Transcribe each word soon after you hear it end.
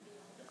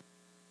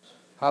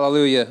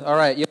Hallelujah. All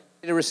right, you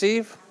ready to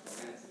receive?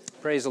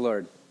 Praise the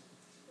Lord.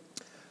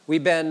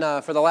 We've been,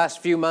 for the last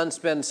few months,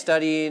 been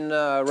studying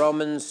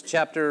Romans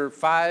chapter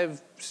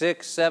 5,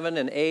 6, 7,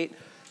 and 8.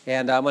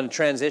 And I'm going to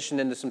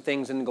transition into some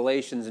things in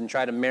Galatians and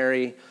try to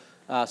marry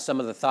some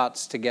of the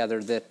thoughts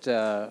together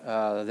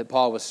that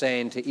Paul was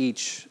saying to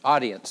each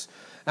audience.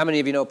 How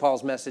many of you know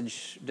Paul's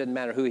message didn't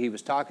matter who he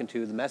was talking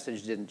to, the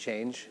message didn't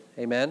change?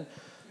 Amen?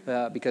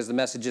 Because the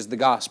message is the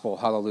gospel.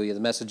 Hallelujah. The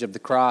message of the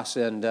cross.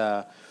 And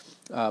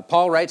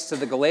Paul writes to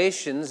the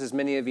Galatians, as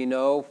many of you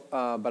know,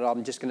 but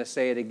I'm just going to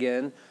say it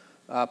again.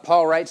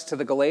 Paul writes to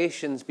the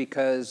Galatians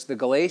because the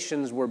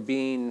Galatians were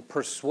being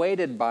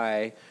persuaded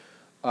by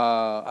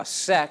a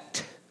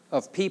sect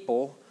of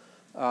people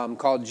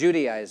called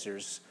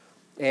Judaizers.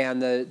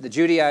 And the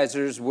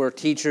Judaizers were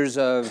teachers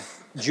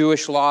of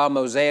Jewish law,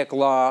 Mosaic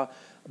law,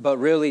 but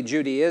really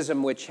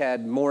Judaism, which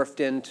had morphed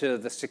into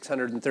the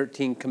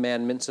 613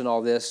 commandments and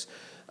all this.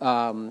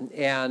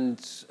 And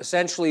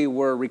essentially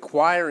were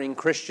requiring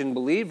Christian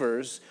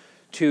believers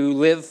to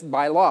live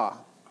by law.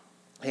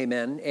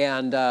 Amen.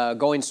 And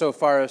going so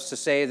far as to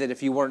say that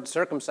if you weren't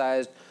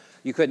circumcised,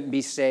 you couldn't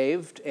be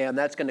saved. And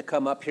that's going to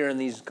come up here in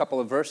these couple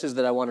of verses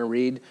that I want to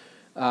read.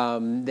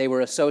 They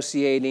were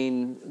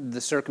associating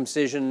the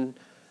circumcision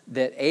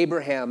that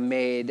Abraham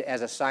made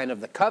as a sign of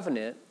the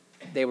covenant.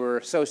 They were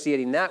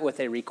associating that with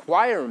a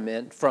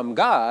requirement from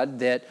God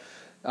that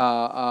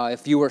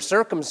if you were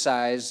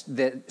circumcised,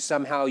 that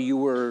somehow you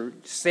were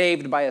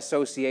saved by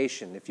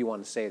association, if you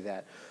want to say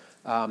that.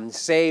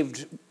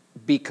 Saved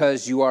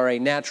because you are a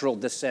natural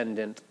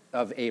descendant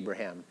of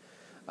Abraham.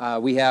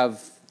 We have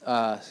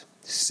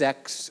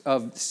sects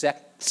of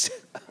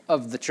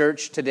the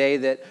church today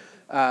that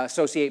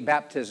associate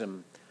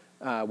baptism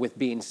with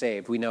being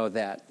saved. We know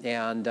that.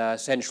 And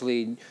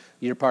essentially,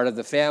 you're part of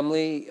the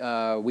family.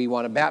 We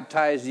want to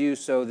baptize you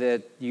so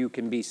that you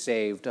can be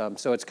saved.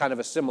 So it's kind of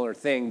a similar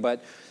thing,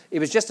 but it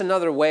was just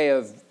another way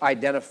of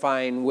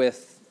identifying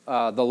with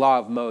the law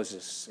of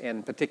Moses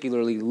and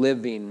particularly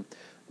living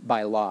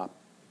by law.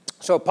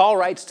 So Paul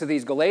writes to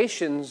these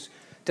Galatians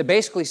to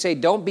basically say,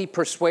 don't be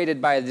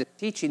persuaded by the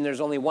teaching.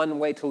 There's only one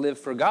way to live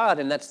for God,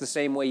 and that's the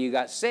same way you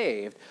got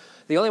saved.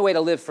 The only way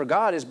to live for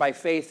God is by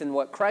faith in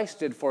what Christ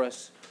did for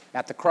us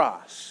at the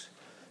cross.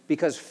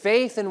 Because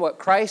faith in what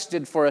Christ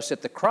did for us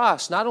at the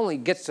cross not only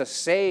gets us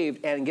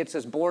saved and gets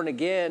us born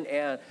again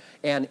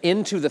and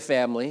into the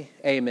family,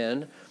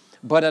 amen,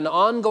 but an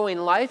ongoing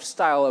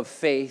lifestyle of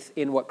faith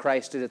in what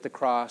Christ did at the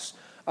cross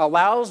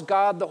allows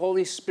God the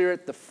Holy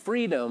Spirit the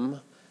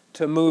freedom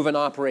to move and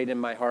operate in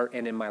my heart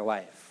and in my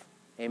life.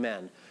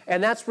 Amen.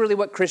 And that's really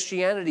what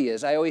Christianity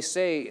is. I always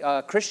say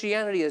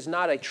Christianity is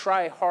not a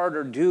try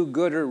harder, do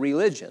gooder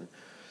religion.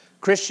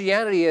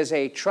 Christianity is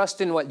a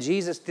trust in what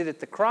Jesus did at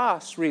the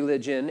cross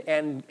religion,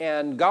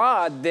 and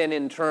God then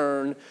in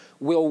turn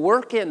will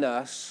work in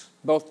us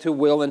both to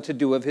will and to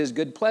do of His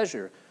good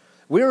pleasure.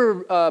 We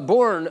were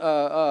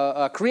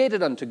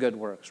created unto good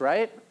works,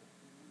 right?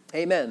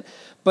 Amen.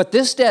 But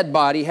this dead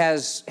body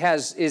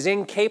is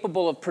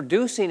incapable of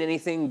producing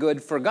anything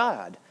good for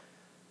God.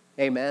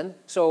 Amen.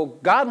 So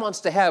God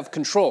wants to have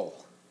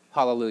control.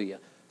 Hallelujah.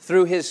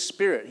 Through His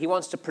Spirit. He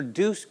wants to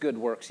produce good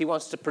works. He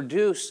wants to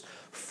produce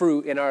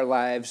fruit in our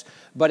lives,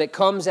 but it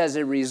comes as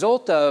a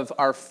result of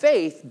our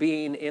faith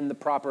being in the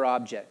proper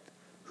object,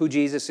 who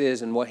Jesus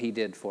is and what He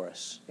did for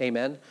us.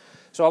 Amen.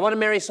 So I want to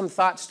marry some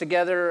thoughts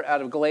together out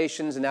of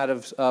Galatians and out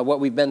of what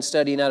we've been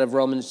studying out of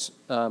Romans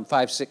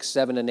 5, 6,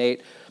 7, and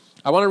 8.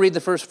 I want to read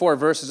the first 4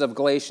 verses of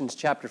Galatians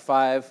chapter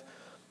 5.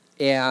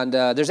 And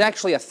there's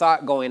actually a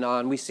thought going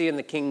on. We see in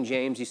the King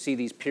James, you see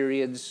these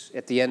periods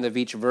at the end of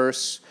each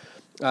verse.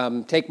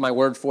 Take my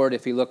word for it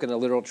if you look in a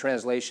literal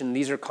translation.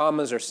 These are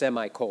commas or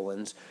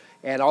semicolons.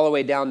 And all the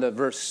way down to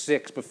verse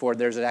 6 before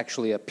there's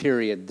actually a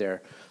period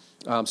there.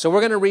 So we're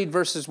going to read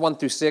verses 1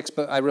 through 6,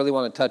 but I really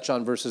want to touch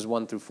on verses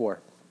 1 through 4.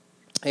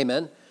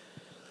 Amen.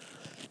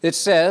 It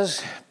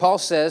says, Paul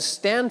says,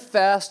 "Stand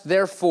fast,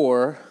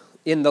 therefore,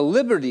 in the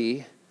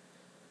liberty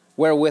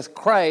wherewith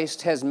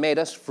Christ has made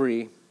us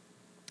free,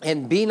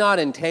 and be not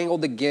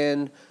entangled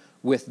again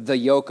with the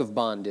yoke of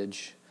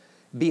bondage.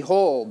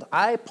 Behold,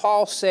 I,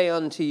 Paul, say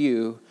unto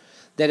you,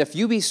 that if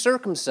you be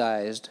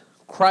circumcised,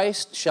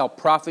 Christ shall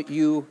profit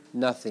you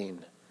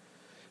nothing.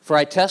 For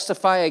I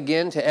testify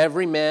again to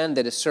every man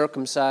that is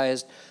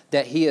circumcised,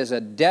 that he is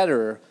a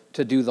debtor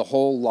to do the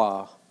whole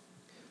law.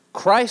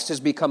 Christ has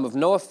become of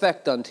no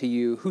effect unto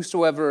you.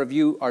 Whosoever of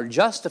you are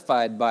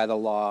justified by the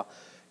law,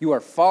 you are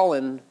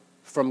fallen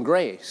from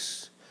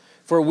grace.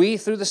 For we,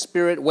 through the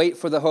Spirit, wait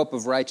for the hope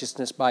of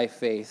righteousness by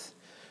faith.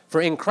 For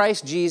in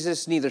Christ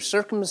Jesus neither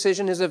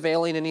circumcision is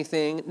availing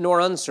anything, nor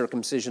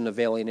uncircumcision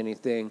availing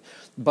anything,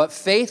 but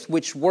faith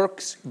which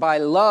works by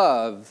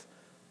love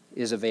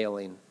is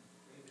availing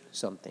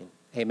something."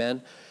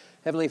 Amen.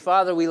 Heavenly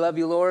Father, we love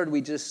you, Lord.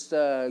 We just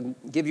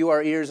give you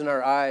our ears and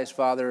our eyes,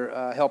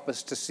 Father. Help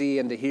us to see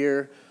and to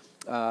hear,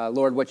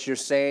 Lord, what you're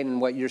saying and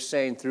what you're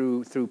saying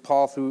through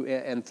Paul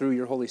and through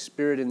your Holy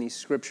Spirit in these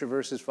scripture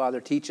verses, Father.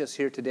 Teach us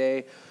here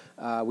today.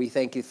 We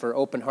thank you for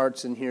open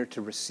hearts in here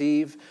to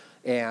receive.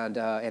 And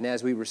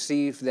as we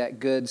receive that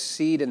good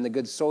seed in the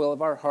good soil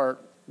of our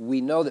heart, we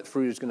know that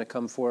fruit is going to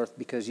come forth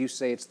because you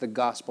say it's the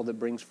gospel that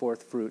brings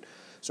forth fruit.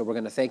 So we're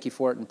going to thank you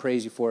for it and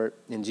praise you for it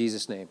in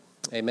Jesus' name.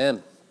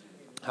 Amen.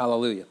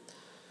 Hallelujah.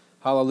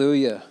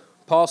 Hallelujah.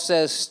 Paul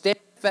says, stand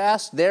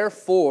fast,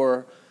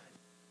 therefore,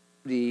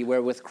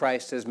 wherewith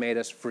Christ has made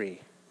us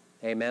free.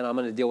 Amen. I'm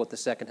going to deal with the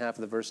second half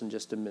of the verse in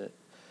just a minute.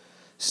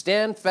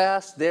 Stand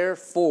fast,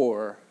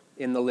 therefore,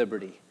 in the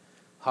liberty.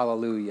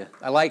 Hallelujah.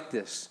 I like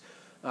this.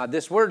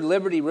 This word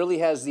liberty really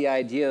has the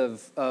idea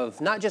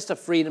of not just a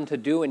freedom to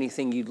do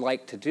anything you'd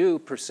like to do,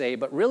 per se,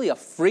 but really a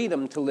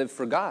freedom to live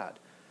for God.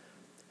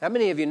 How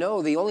many of you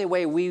know the only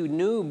way we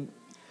knew,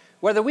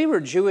 whether we were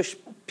Jewish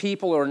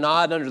people or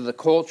not under the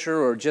culture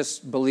or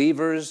just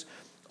believers,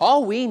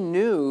 all we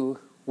knew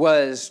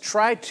was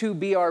try to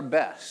be our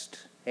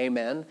best.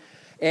 Amen.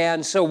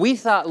 And so we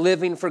thought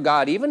living for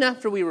God, even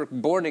after we were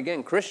born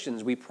again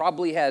Christians, we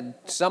probably had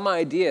some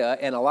idea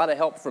and a lot of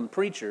help from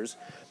preachers.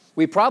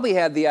 We probably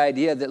had the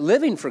idea that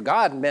living for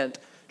God meant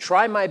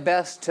try my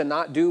best to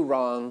not do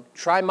wrong,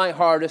 try my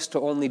hardest to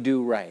only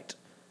do right.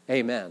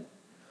 Amen.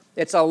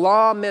 It's a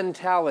law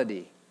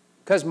mentality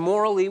because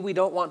morally we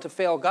don't want to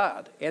fail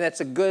God, and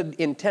that's a good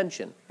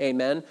intention.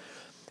 Amen.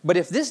 But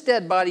if this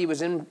dead body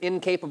was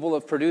incapable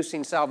of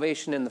producing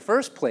salvation in the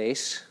first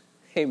place,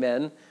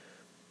 amen,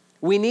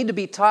 we need to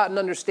be taught and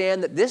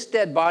understand that this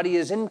dead body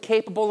is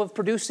incapable of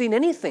producing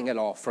anything at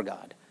all for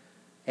God.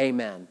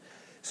 Amen.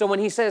 So when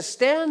he says,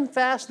 stand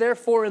fast,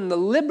 therefore, in the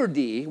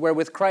liberty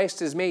wherewith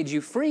Christ has made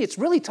you free, it's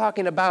really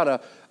talking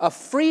about a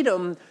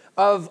freedom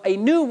of a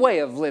new way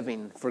of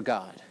living for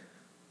God.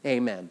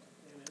 Amen.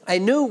 A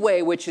new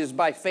way which is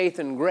by faith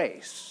and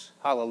grace.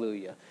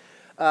 Hallelujah.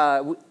 I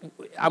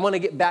want to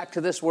get back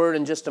to this word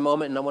in just a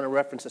moment, and I want to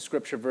reference a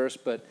scripture verse,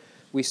 but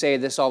we say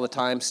this all the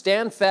time.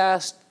 Stand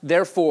fast,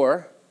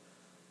 therefore,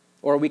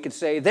 or we could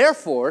say,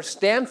 therefore,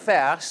 stand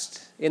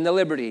fast in the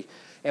liberty.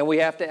 And we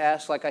have to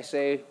ask, like I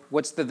say,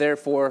 what's the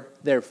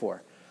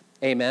therefore?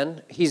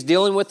 Amen. He's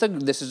dealing with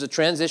this is a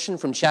transition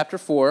from chapter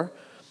 4,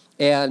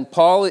 and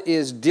Paul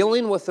is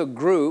dealing with a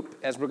group,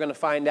 as we're going to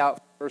find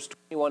out, verse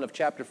 21 of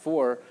chapter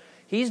 4,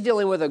 he's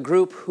dealing with a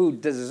group who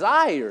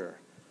desire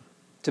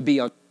to be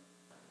under.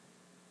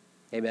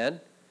 Amen.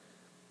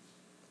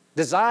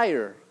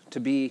 Desire to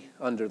be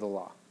under the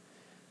law.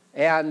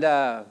 And,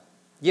 I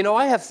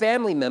have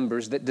family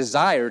members that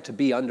desire to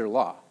be under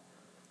law.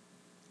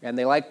 And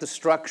they like the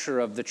structure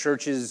of the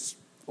church's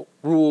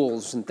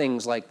rules and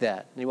things like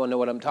that. You want to know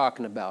what I'm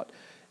talking about.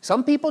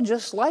 Some people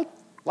just like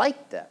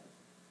that.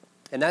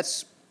 And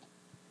that's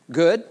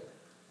good,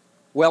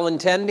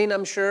 well-intending,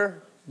 I'm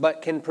sure,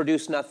 but can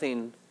produce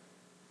nothing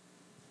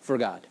for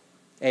God.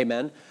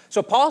 Amen.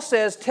 So Paul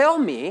says, tell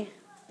me,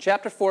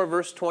 chapter 4,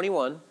 verse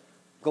 21,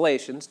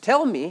 Galatians,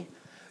 tell me,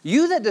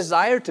 you that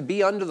desire to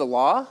be under the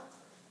law,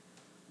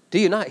 do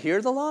you not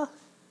hear the law?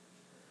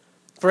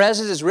 For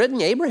as it is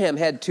written, Abraham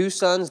had two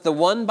sons, the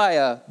one by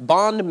a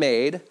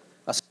bondmaid,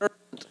 a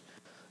servant,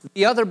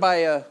 the other by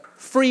a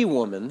free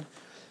woman.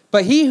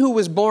 But he who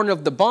was born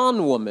of the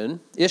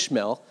bondwoman,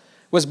 Ishmael,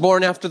 was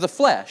born after the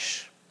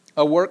flesh,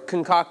 a work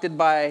concocted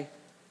by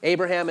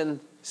Abraham and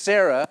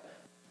Sarah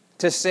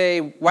to say,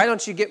 why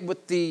don't you get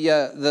with the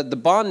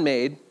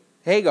bondmaid,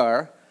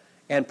 Hagar,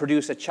 and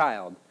produce a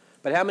child?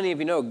 But how many of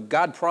you know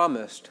God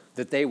promised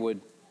that they would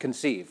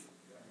conceive?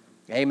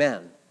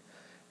 Amen.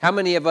 How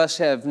many of us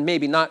have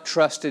maybe not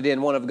trusted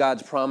in one of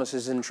God's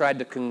promises and tried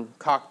to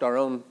concoct our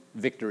own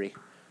victory?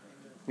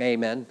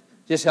 Amen.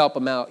 Just help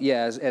them out,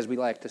 as we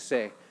like to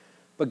say.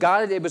 But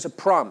God, it was a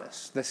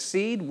promise. The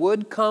seed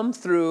would come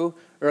through,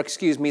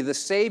 the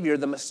Savior,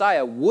 the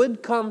Messiah,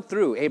 would come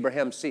through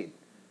Abraham's seed.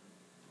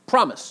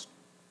 Promise.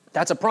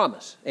 That's a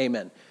promise.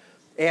 Amen.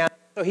 And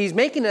so he's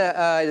making,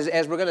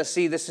 as we're going to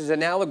see, this is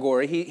an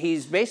allegory.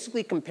 He's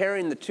basically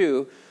comparing the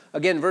two.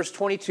 Again, verse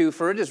 22,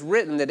 for it is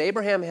written that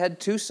Abraham had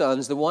two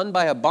sons, the one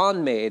by a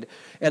bondmaid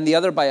and the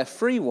other by a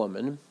free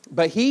woman.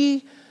 But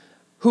he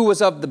who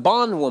was of the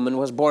bondwoman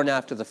was born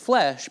after the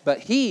flesh,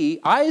 but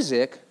he,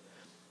 Isaac,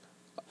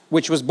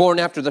 which was born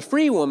after the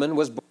free woman,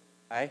 was born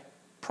by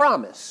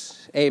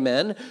promise.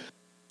 Amen.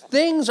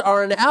 Things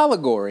are an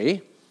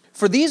allegory,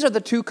 for these are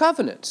the two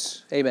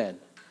covenants. Amen.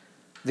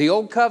 The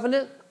old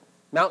covenant,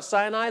 Mount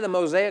Sinai, the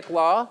Mosaic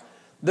law.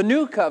 The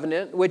new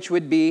covenant, which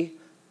would be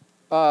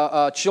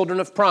children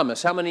of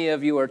promise. How many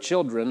of you are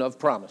children of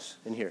promise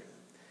in here?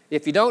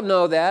 If you don't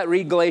know that,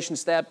 read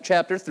Galatians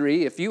chapter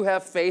 3. If you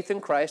have faith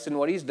in Christ and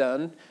what He's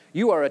done,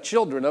 you are a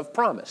children of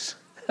promise.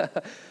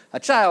 A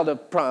child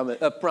of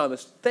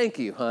promise. Thank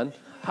you, hon.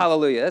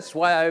 Hallelujah. That's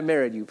why I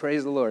married you.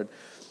 Praise the Lord.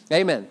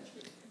 Amen.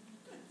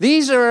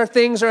 These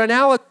things are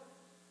analogous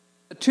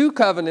to two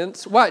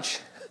covenants. Watch.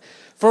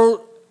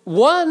 For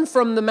one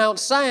from the Mount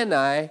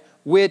Sinai,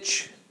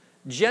 which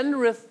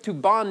gendereth to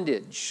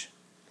bondage.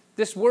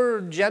 This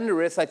word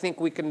gendereth, I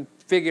think we can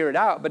figure it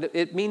out, but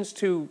it means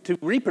to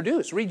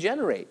reproduce,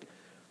 regenerate.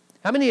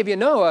 How many of you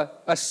know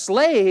a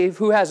slave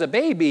who has a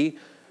baby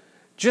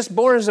just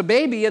borns a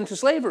baby into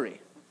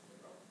slavery?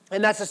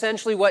 And that's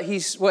essentially what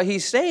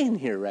he's saying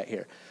here, right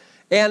here.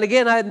 And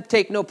again, I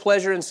take no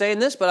pleasure in saying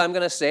this, but I'm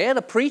going to say it.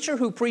 A preacher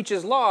who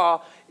preaches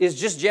law is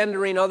just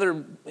gendering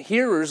other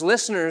hearers,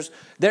 listeners.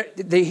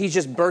 He's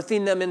just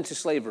birthing them into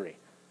slavery.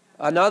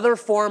 Another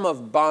form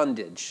of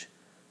bondage.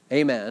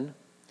 Amen.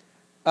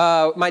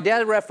 My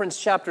dad referenced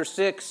chapter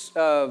 6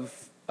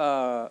 of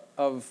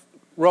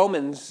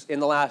Romans in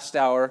the last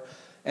hour,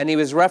 and he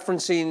was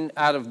referencing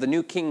out of the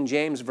New King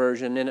James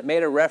Version, and it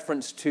made a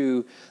reference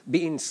to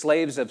being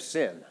slaves of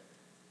sin.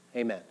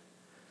 Amen.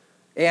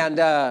 And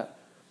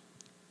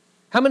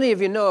how many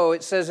of you know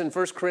it says in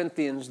 1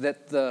 Corinthians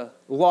that the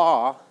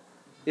law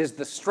is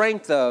the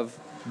strength of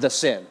the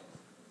sin?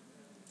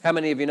 How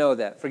many of you know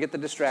that? Forget the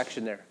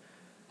distraction there.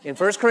 In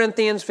 1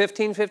 Corinthians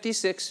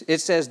 15:56,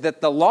 it says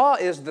that the law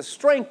is the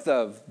strength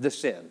of the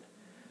sin.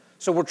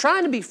 So we're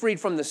trying to be freed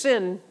from the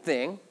sin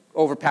thing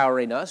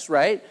overpowering us,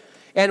 right?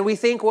 And we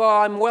think, well,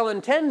 I'm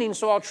well-intending,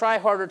 so I'll try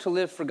harder to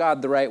live for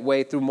God the right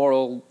way through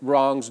moral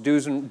wrongs,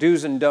 do's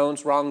and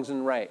don'ts, wrongs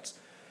and rights.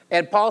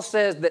 And Paul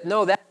says that,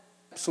 no, that's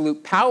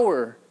absolute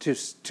power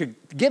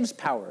gives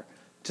power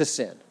to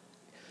sin.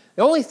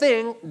 The only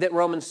thing that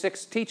Romans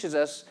 6 teaches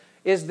us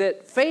is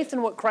that faith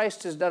in what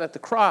Christ has done at the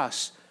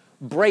cross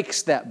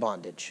breaks that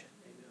bondage,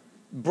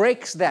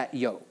 breaks that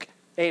yoke.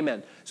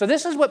 Amen. So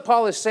this is what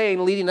Paul is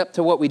saying leading up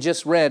to what we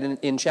just read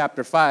in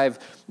chapter 5,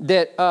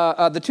 that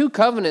the two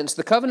covenants,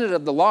 the covenant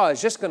of the law is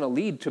just going to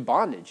lead to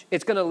bondage.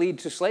 It's going to lead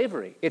to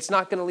slavery. It's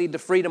not going to lead to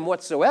freedom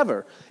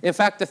whatsoever. In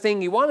fact, the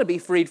thing you want to be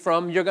freed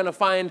from, you're going to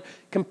find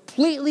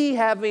completely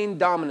having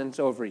dominance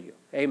over you.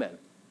 Amen.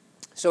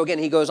 So again,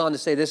 he goes on to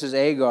say this is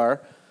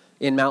Agar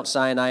in Mount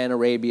Sinai in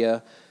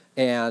Arabia,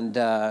 and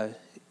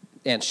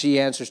she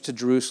answers to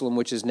Jerusalem,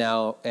 which is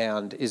now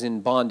and is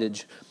in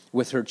bondage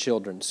with her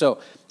children.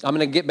 So I'm going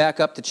to get back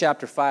up to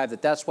chapter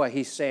 5, that's why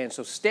he's saying,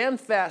 so stand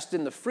fast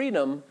in the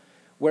freedom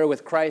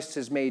wherewith Christ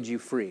has made you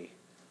free.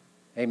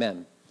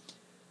 Amen.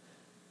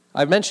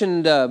 I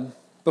mentioned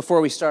before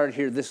we started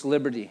here, this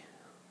liberty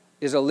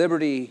is a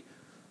liberty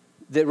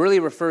that really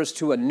refers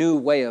to a new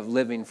way of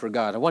living for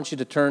God. I want you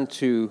to turn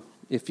to,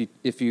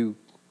 if you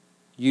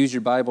use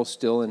your Bible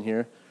still in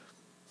here,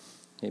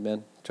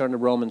 amen, turn to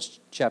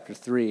Romans chapter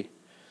 3.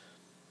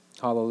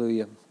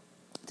 Hallelujah.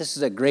 This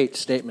is a great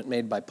statement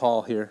made by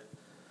Paul here.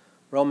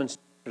 Romans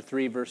chapter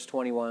 3, verse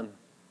 21.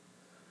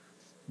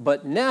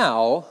 But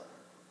now,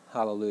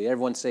 hallelujah,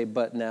 everyone say,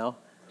 but now.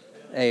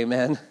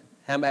 Amen.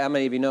 How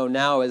many of you know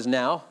now is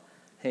now?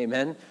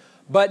 Amen.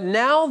 But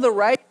now the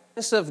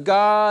righteousness of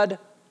God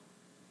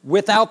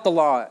without the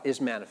law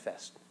is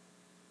manifest.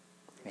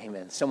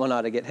 Amen. Someone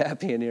ought to get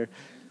happy in here.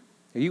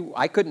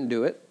 I couldn't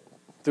do it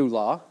through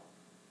law.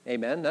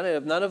 Amen.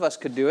 None of us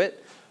could do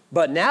it.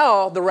 But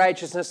now the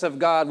righteousness of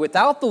God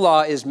without the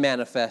law is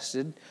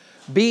manifested,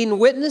 being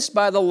witnessed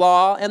by the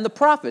law and the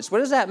prophets. What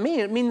does that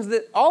mean? It means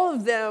that all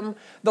of them,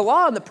 the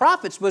law and the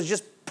prophets, was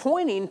just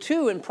pointing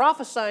to and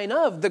prophesying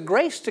of the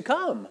grace to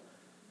come.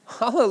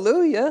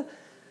 Hallelujah.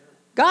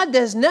 God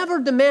has never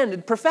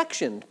demanded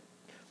perfection.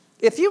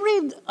 If you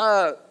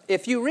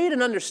read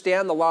and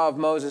understand the law of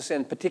Moses,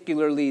 and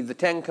particularly the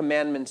Ten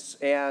Commandments,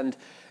 and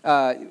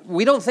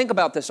we don't think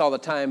about this all the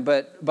time,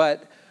 but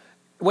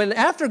when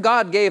after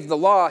God gave the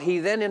law, he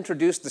then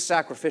introduced the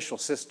sacrificial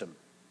system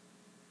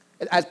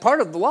as part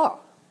of the law.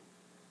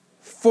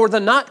 For the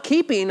not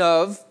keeping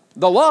of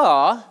the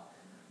law,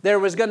 there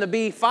was going to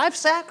be 5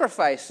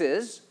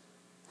 sacrifices.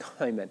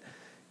 Amen.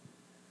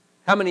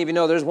 How many of you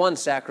know there's one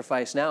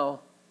sacrifice now?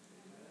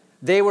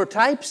 They were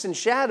types and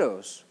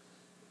shadows.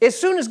 As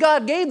soon as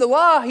God gave the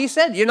law, he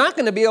said, you're not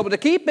going to be able to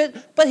keep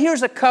it, but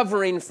here's a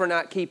covering for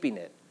not keeping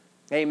it.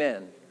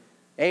 Amen.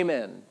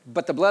 Amen.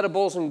 But the blood of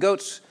bulls and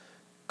goats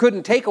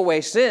couldn't take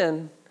away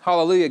sin.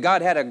 Hallelujah.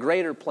 God had a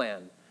greater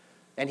plan.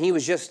 And he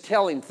was just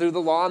telling through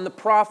the law and the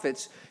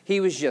prophets,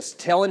 he was just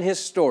telling his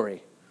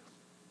story.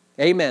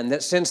 Amen.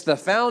 That since the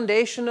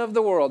foundation of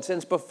the world,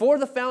 since before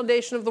the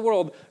foundation of the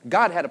world,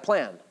 God had a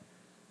plan.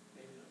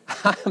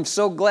 I am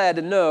so glad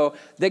to know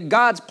that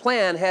God's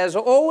plan has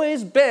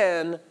always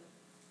been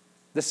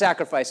the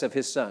sacrifice of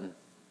his son,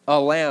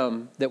 a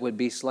lamb that would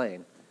be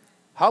slain.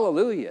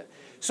 Hallelujah.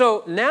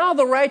 So now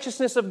the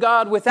righteousness of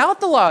God without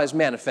the law is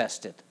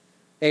manifested.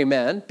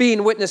 Amen.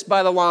 Being witnessed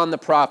by the law and the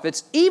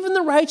prophets, even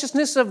the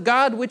righteousness of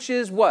God, which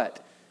is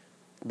what?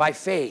 By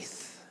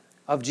faith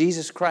of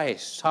Jesus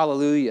Christ.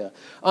 Hallelujah.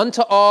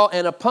 Unto all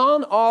and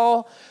upon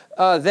all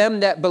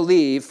them that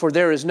believe, for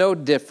there is no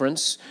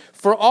difference.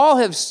 For all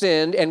have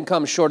sinned and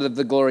come short of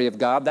the glory of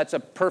God. That's a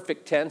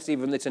perfect tense,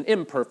 even it's an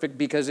imperfect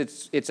because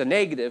it's a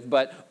negative.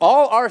 But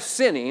all are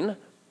sinning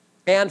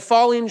and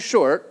falling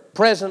short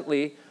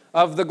presently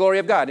of the glory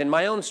of God. In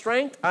my own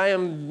strength, I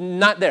am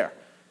not there.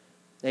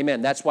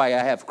 Amen. That's why I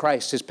have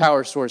Christ, his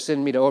power source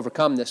in me to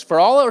overcome this. For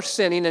all are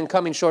sinning and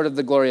coming short of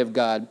the glory of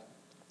God,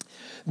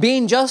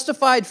 being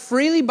justified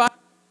freely by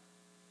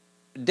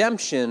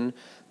redemption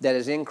that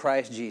is in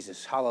Christ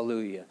Jesus.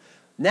 Hallelujah.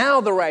 Now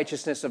the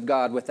righteousness of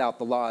God without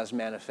the law is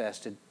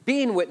manifested,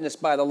 being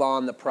witnessed by the law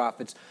and the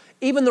prophets,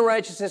 even the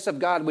righteousness of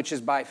God which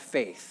is by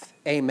faith.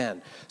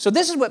 Amen. So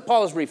this is what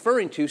Paul is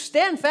referring to.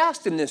 Stand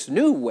fast in this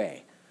new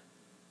way.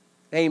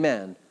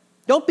 Amen.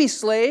 Don't be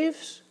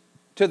slaves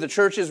to the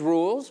church's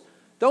rules.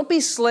 Don't be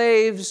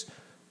slaves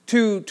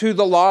to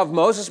the law of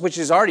Moses, which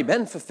has already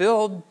been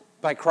fulfilled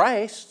by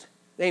Christ.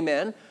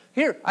 Amen.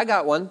 Here, I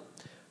got one,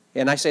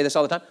 and I say this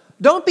all the time.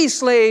 Don't be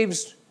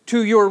slaves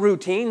to your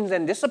routines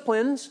and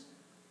disciplines.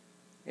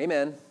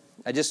 Amen.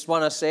 I just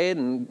want to say it,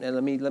 and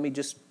let me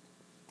just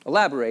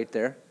elaborate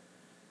there.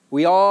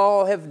 We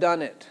all have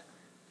done it.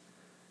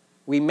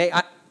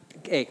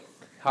 Hey,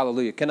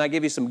 hallelujah. Can I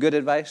give you some good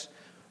advice?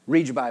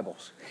 Read your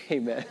Bibles.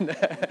 Amen.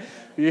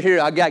 You're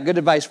here. I got good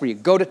advice for you.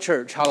 Go to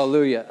church.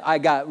 Hallelujah. I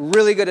got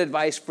really good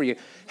advice for you.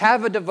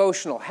 Have a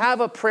devotional. Have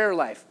a prayer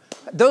life.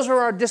 Those are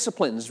our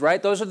disciplines,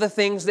 right? Those are the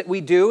things that we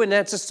do, and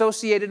that's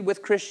associated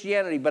with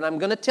Christianity. But I'm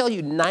going to tell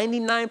you,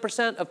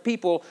 99% of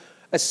people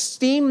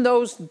esteem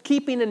those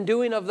keeping and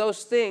doing of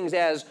those things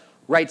as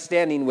right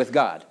standing with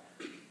God.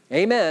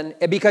 Amen.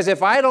 Because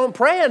if I don't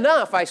pray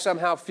enough, I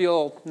somehow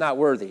feel not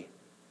worthy.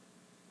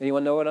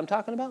 Anyone know what I'm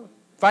talking about?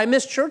 If I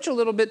miss church a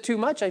little bit too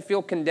much, I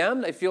feel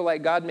condemned. I feel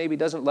like God maybe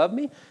doesn't love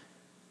me.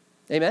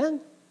 Amen.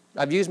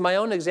 I've used my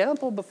own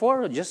example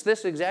before, just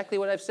this exactly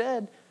what I've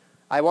said.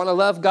 I want to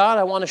love God.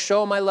 I want to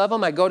show Him I love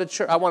Him. I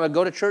want to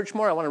go to church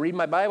more. I want to read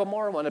my Bible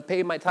more. I want to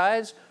pay my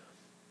tithes.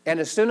 And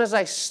as soon as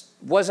I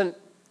wasn't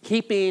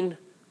keeping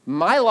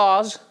my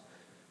laws,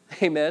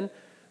 amen,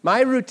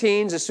 my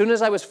routines, as soon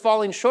as I was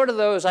falling short of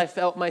those, I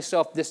felt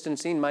myself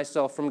distancing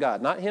myself from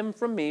God. Not Him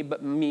from me,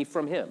 but me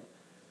from Him.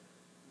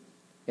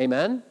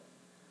 Amen?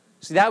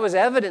 See, that was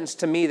evidence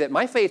to me that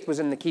my faith was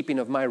in the keeping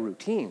of my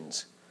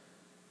routines.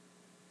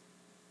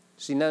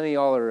 See, none of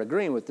y'all are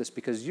agreeing with this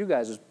because you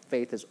guys'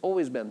 faith has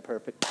always been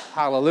perfect.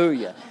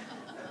 Hallelujah.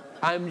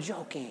 I'm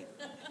joking.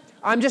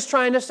 I'm just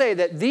trying to say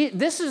that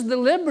this is the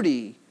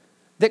liberty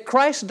that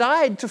Christ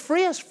died to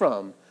free us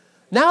from.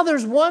 Now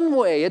there's one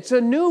way. It's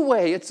a new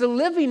way. It's a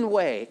living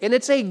way. And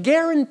it's a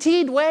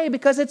guaranteed way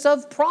because it's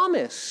of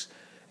promise.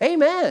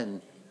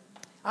 Amen.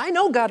 I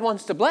know God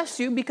wants to bless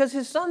you because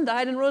His Son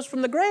died and rose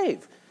from the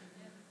grave.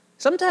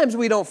 Sometimes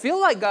we don't feel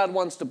like God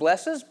wants to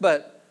bless us,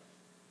 but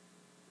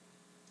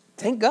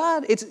thank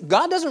God.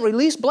 God doesn't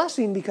release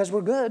blessing because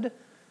we're good.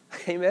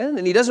 Amen.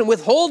 And He doesn't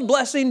withhold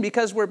blessing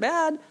because we're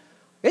bad.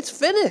 It's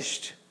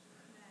finished.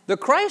 The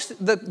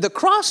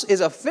cross is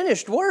a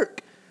finished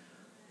work.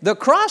 The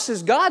cross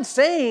is God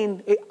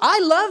saying, I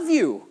love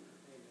you.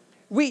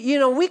 We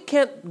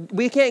can't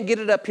get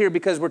it up here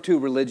because we're too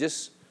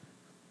religious.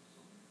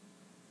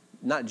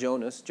 Not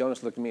Jonas.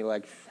 Jonas looked at me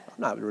like, I'm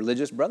not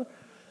religious, brother.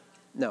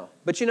 No.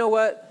 But you know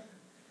what?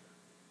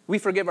 We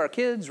forgive our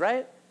kids,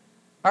 right?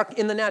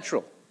 In the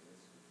natural.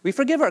 We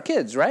forgive our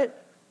kids, right?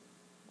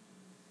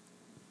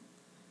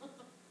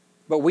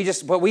 But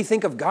we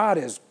think of God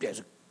as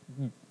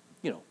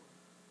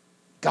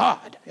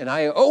God, and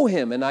I owe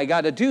Him, and I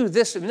got to do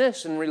this and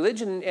this, and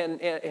religion and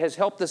has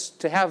helped us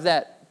to have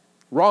that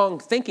wrong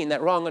thinking,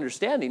 that wrong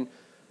understanding.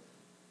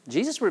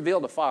 Jesus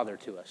revealed a Father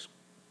to us.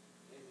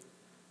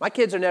 My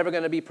kids are never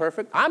going to be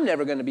perfect. I'm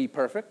never going to be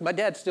perfect. My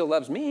dad still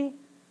loves me,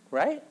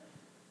 right?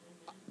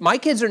 My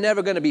kids are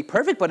never going to be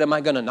perfect, but am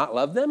I going to not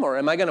love them, or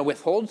am I going to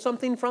withhold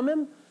something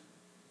from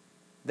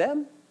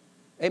them?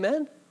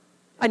 Amen?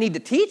 I need to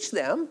teach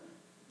them.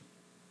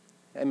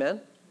 Amen?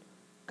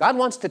 God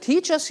wants to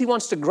teach us. He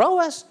wants to grow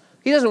us.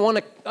 He doesn't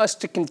want us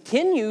to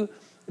continue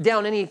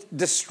down any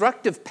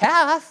destructive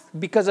path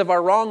because of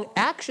our wrong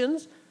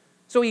actions.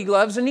 So He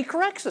loves and He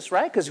corrects us,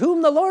 right? Because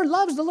whom the Lord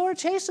loves, the Lord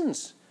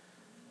chastens.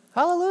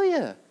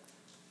 Hallelujah.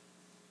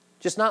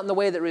 Just not in the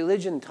way that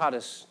religion taught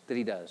us that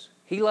He does.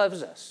 He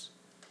loves us.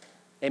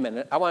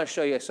 Amen. I want to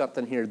show you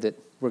something here that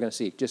we're going to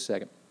see. Just a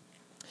second.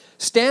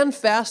 Stand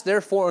fast,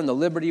 therefore, in the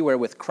liberty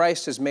wherewith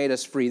Christ has made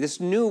us free.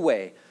 This new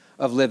way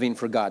of living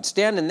for God.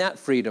 Stand in that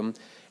freedom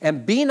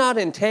and be not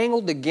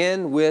entangled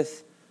again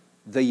with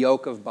the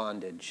yoke of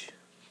bondage.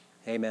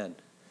 Amen.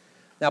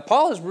 Now,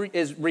 Paul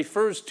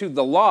refers to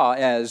the law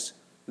as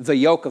the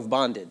yoke of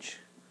bondage.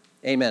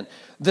 Amen.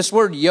 This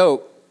word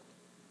yoke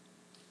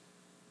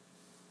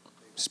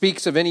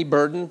speaks of any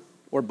burden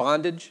or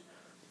bondage.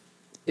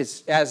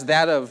 It's as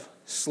that of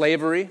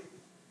slavery.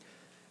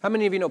 How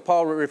many of you know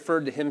Paul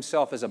referred to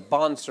himself as a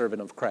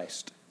bondservant of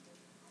Christ?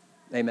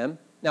 Amen.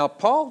 Now,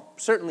 Paul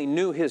certainly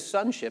knew his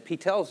sonship. He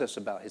tells us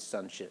about his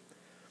sonship.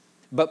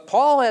 But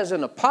Paul, as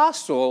an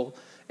apostle,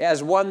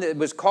 as one that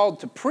was called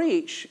to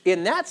preach,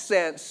 in that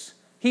sense,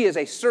 he is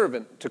a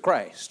servant to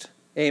Christ.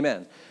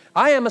 Amen.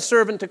 I am a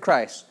servant to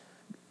Christ.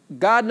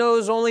 God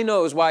only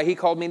knows why He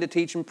called me to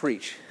teach and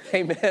preach.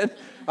 Amen.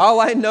 All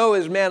I know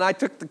is, man, I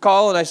took the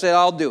call and I said,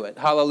 I'll do it.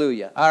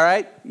 Hallelujah. All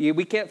right?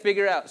 We can't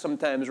figure out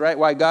sometimes, right,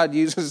 why God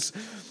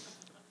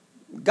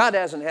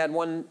hasn't had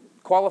one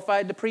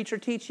qualified to preach or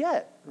teach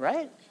yet,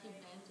 right?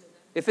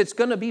 If it's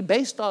going to be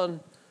based on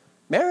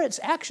merits,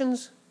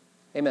 actions,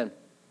 amen.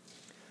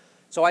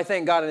 So I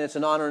thank God, and it's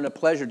an honor and a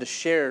pleasure to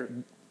share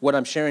what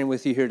I'm sharing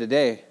with you here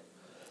today.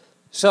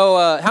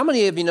 So how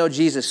many of you know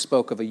Jesus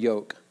spoke of a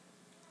yoke?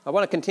 I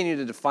want to continue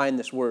to define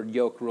this word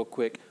yoke real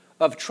quick.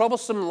 Of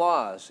troublesome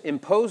laws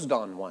imposed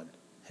on one.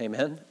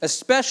 Amen.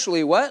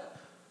 Especially what?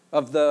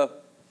 Of the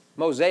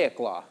Mosaic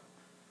law.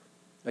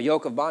 A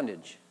yoke of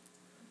bondage.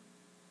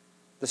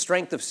 The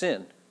strength of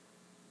sin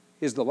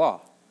is the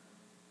law.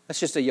 That's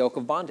just a yoke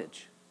of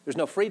bondage. There's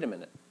no freedom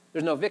in it.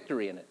 There's no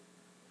victory in it.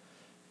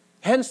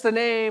 Hence the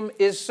name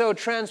is so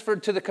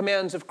transferred to the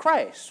commands of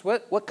Christ.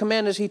 What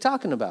command is he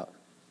talking about?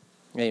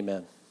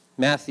 Amen.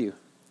 Matthew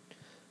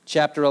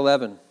chapter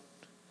 11,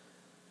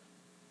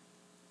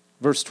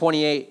 verse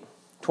 28,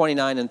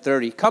 29, and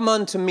 30. Come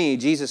unto me,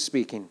 Jesus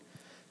speaking.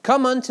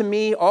 Come unto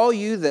me, all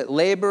you that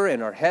labor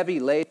and are heavy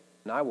laden,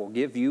 and I will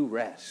give you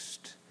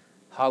rest.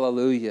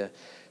 Hallelujah.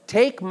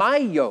 Take my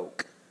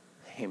yoke.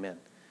 Amen.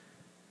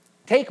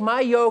 Take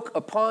my yoke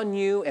upon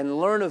you and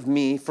learn of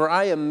me, for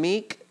I am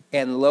meek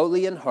and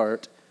lowly in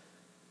heart,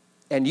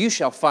 and you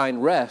shall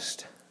find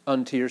rest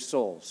unto your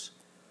souls.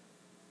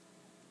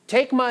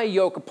 Take my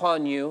yoke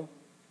upon you,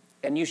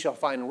 and you shall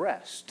find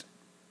rest.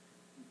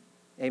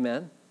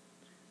 Amen.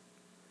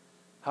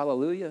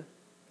 Hallelujah.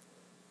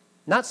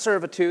 Not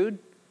servitude,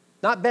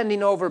 not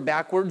bending over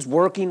backwards,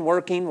 working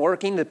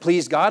to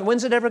please God.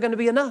 When's it ever going to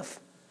be enough?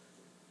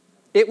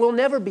 It will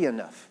never be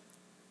enough.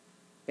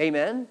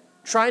 Amen.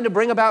 Trying to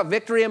bring about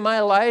victory in my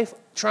life,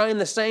 trying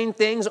the same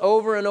things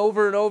over and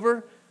over and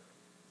over,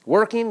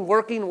 working,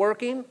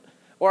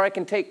 or I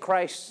can take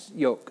Christ's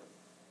yoke.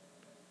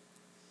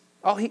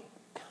 I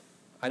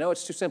know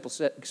it's too simple,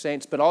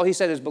 saints, but all he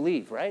said is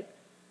believe, right?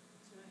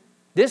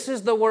 This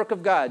is the work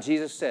of God,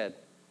 Jesus said,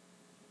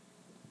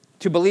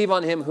 to believe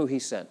on him who he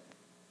sent.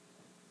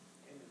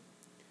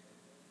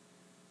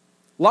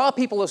 A lot of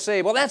people will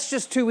say, well, that's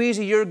just too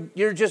easy.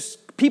 You're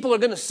just, people are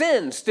going to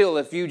sin still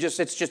if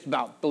it's just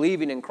about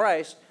believing in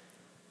Christ.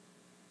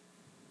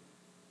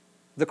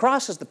 The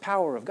cross is the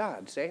power of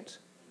God, saints.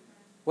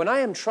 When I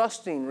am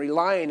trusting,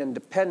 relying, and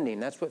depending,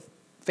 that's what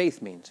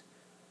faith means.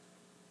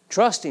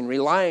 Trusting,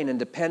 relying, and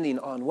depending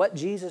on what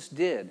Jesus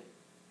did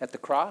at the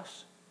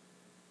cross,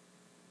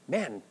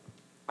 man,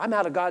 I'm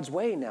out of God's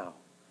way now.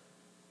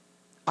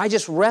 I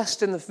just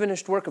rest in the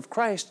finished work of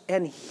Christ,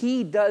 and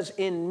he does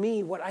in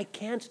me what I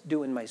can't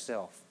do in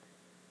myself.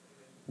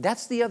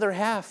 That's the other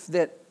half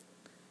that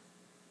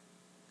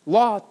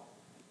law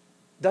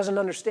doesn't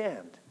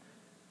understand.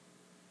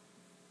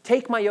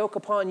 Take my yoke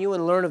upon you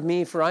and learn of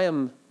me, for I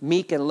am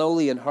meek and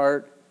lowly in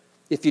heart.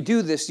 If you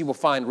do this, you will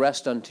find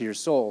rest unto your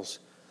souls.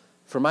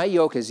 For my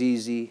yoke is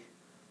easy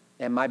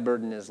and my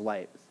burden is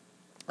light.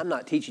 I'm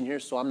not teaching here,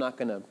 so I'm not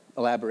going to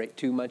elaborate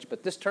too much,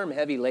 but this term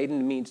heavy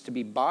laden means to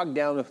be bogged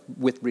down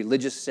with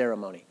religious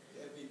ceremony.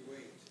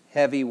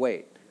 Heavy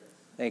weight.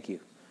 Thank you.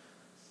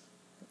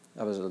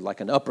 That was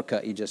like an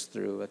uppercut you just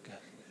threw.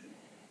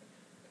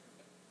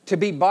 To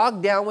be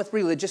bogged down with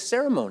religious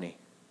ceremony.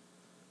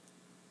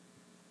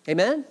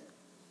 Amen?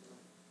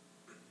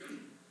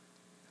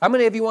 How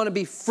many of you want to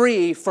be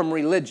free from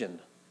religion?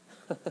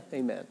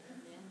 Amen.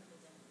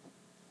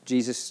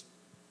 Jesus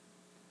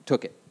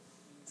took it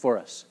for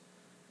us.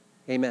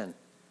 Amen.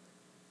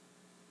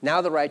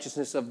 Now the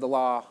righteousness of the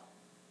law,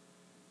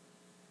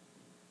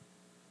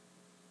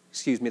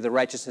 the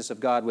righteousness of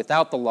God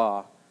without the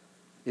law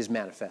is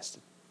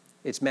manifested.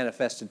 It's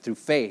manifested through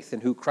faith in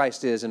who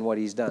Christ is and what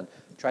he's done.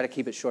 Try to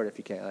keep it short if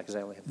you can, because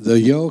I only have... The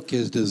yoke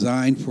is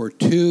designed for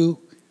two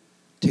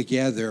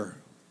together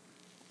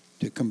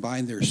to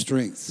combine their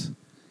strengths.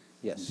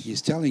 Yes.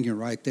 He's telling you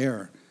right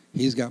there,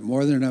 he's got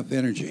more than enough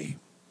energy.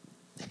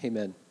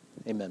 Amen.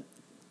 Amen.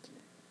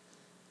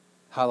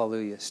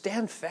 Hallelujah.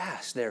 Stand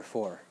fast,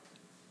 therefore.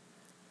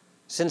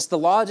 Since the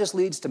law just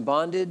leads to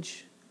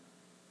bondage,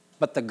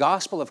 but the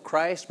gospel of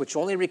Christ, which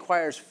only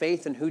requires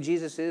faith in who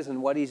Jesus is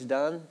and what he's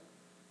done,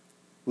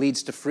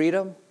 leads to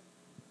freedom,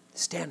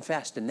 stand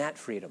fast in that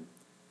freedom.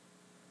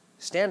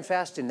 Stand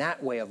fast in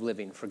that way of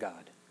living for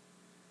God.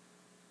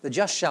 The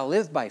just shall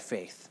live by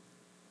faith.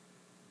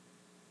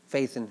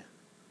 Faith in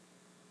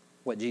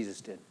what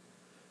Jesus did.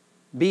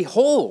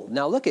 Behold,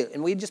 now look at,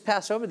 and we just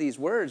pass over these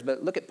words,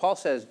 but look at Paul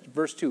says,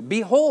 verse 2,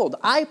 behold,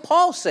 I,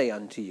 Paul, say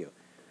unto you.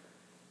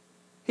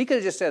 He could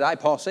have just said, I,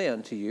 Paul, say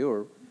unto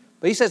you,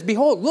 but he says,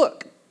 behold,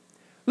 look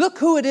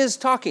who it is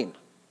talking.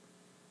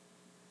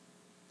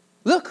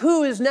 Look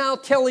who is now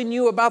telling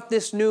you about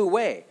this new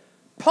way.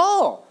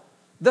 Paul,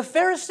 the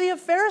Pharisee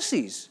of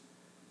Pharisees.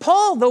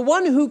 Paul, the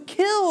one who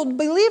killed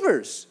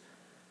believers.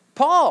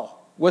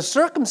 Paul was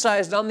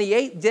circumcised on the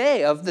 8th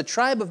day of the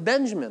tribe of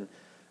Benjamin.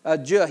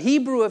 A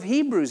Hebrew of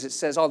Hebrews, it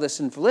says all this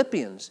in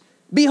Philippians.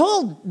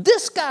 Behold,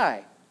 this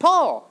guy,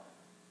 Paul,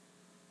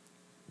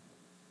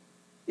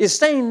 is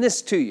saying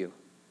this to you.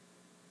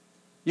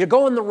 You're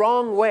going the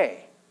wrong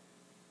way.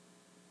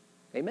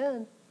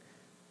 Amen.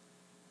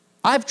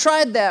 I've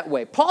tried that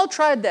way. Paul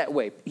tried that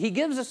way. He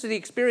gives us the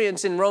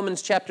experience in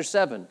Romans chapter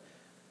 7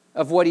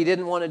 of what he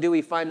didn't want to do,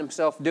 he find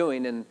himself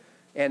doing.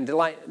 And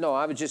delight. No,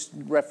 I was just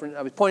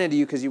I was pointing to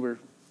you because you were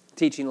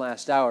teaching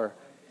last hour.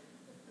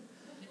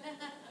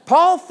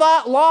 Paul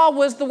thought law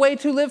was the way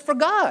to live for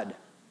God.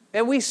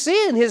 And we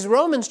see in his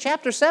Romans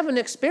chapter 7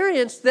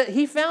 experience that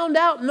he found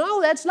out,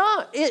 no, that's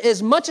not.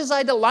 As much as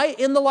I delight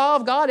in the law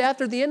of God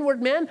after the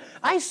inward man,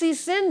 I see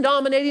sin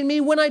dominating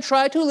me when I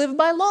try to live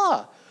by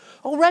law.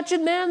 Oh,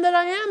 wretched man that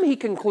I am, he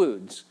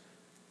concludes.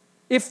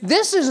 If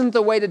this isn't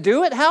the way to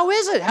do it, how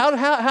is it?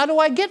 How do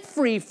I get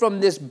free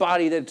from this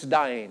body that's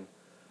dying?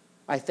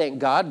 I thank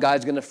God.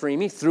 God's going to free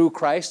me through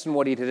Christ and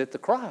what he did at the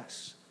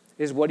cross,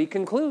 is what he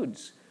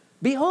concludes.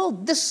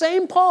 Behold, this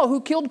same Paul who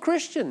killed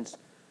Christians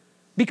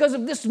because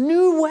of this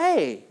new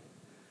way.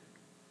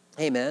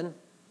 Amen.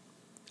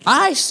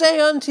 I say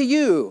unto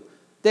you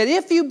that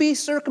if you be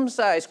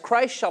circumcised,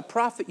 Christ shall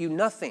profit you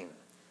nothing.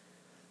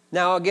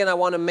 Now, again, I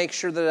want to make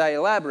sure that I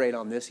elaborate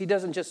on this. He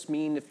doesn't just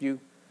mean if you...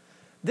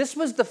 This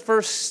was the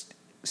first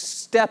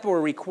step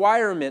or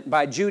requirement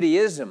by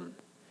Judaism.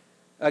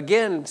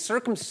 Again,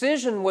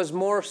 circumcision was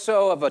more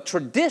so of a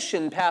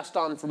tradition passed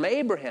on from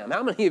Abraham.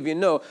 How many of you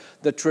know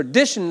the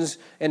traditions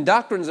and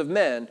doctrines of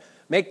men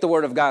make the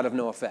word of God of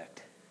no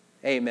effect?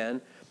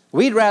 Amen.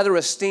 We'd rather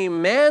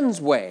esteem man's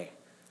way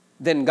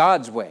than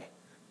God's way.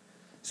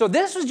 So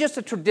this was just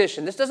a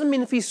tradition. This doesn't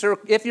mean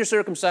if you're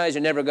circumcised,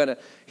 you're never going to...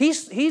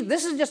 This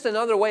is just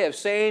another way of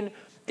saying,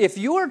 if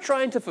you are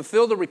trying to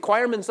fulfill the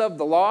requirements of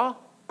the law,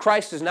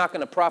 Christ is not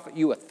going to profit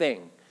you a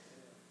thing.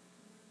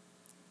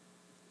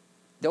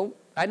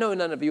 I know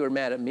none of you are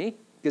mad at me,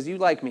 because you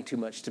like me too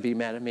much to be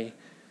mad at me.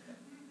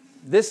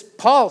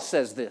 Paul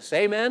says this,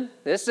 amen?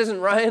 This isn't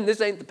Ryan, this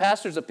ain't the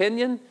pastor's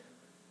opinion.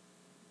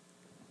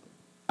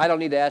 I don't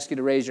need to ask you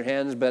to raise your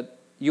hands, but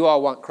you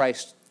all want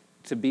Christ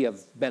to be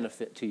of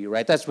benefit to you,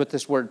 right? That's what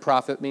this word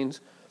profit means.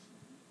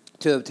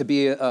 To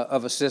be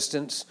of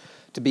assistance,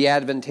 to be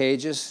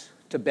advantageous,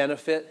 to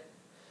benefit.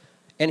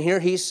 And here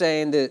he's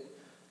saying that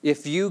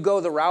if you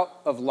go the route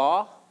of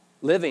law,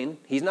 living,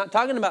 he's not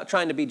talking about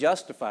trying to be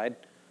justified.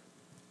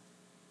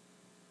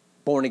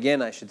 Born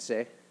again, I should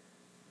say.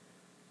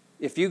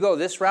 If you go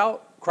this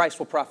route, Christ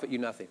will profit you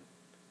nothing.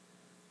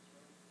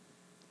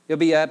 He'll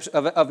be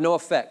of no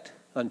effect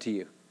unto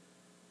you.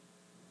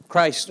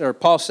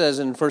 Paul says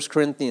in 1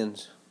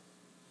 Corinthians,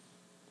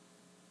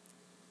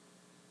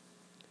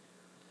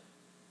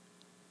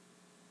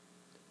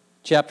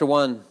 chapter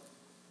 1,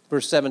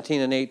 verse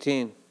 17 and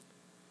 18.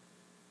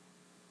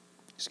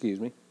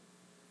 Excuse me.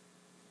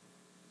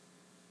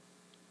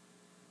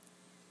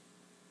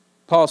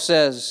 Paul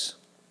says,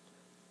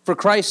 for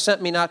Christ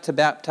sent me not to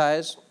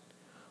baptize,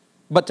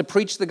 but to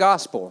preach the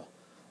gospel,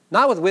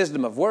 not with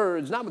wisdom of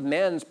words, not with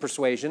man's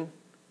persuasion,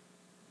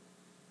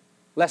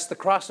 lest the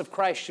cross of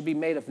Christ should be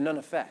made of none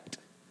effect.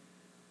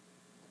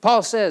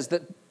 Paul says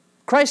that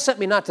Christ sent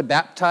me not to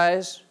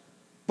baptize,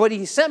 but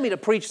he sent me to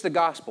preach the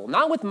gospel,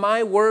 not with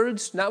my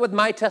words, not with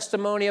my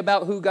testimony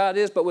about who God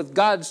is, but with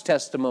God's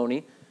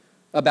testimony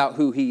about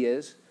who he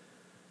is,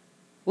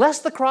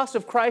 lest the cross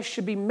of Christ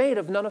should be made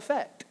of none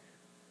effect.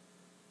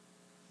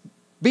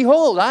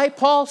 Behold, I,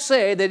 Paul,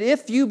 say that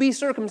if you be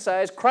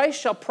circumcised,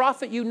 Christ shall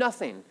profit you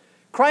nothing.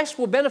 Christ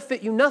will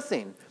benefit you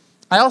nothing.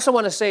 I also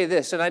want to say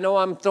this, and I know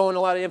I'm throwing a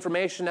lot of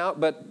information out,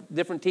 but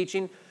different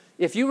teaching.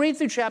 If you read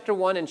through chapter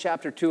 1 and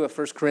chapter 2 of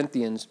 1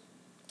 Corinthians,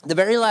 the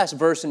very last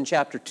verse in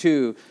chapter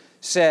 2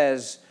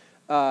 says,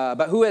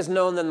 but who has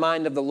known the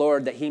mind of the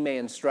Lord that he may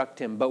instruct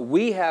him? But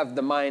we have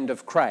the mind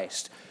of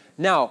Christ.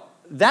 Now,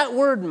 that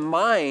word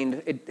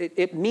mind,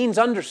 it means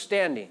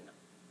understanding.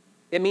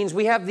 It means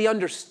we have the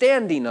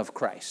understanding of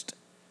Christ.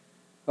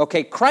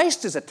 Okay,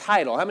 Christ is a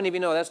title. How many of you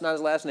know that's not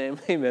his last name?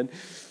 Amen.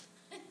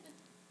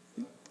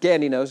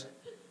 Candy knows.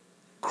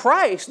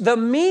 Christ, the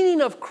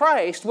meaning of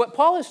Christ, what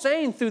Paul is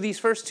saying through these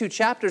first two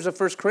chapters of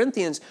 1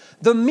 Corinthians,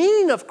 the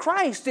meaning of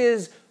Christ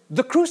is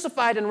the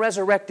crucified and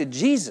resurrected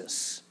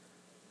Jesus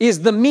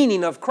is the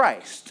meaning of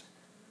Christ.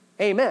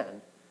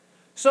 Amen.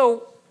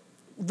 So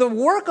the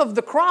work of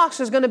the cross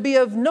is going to be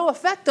of no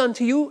effect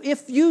unto you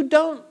if you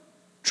don't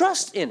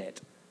trust in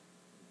it.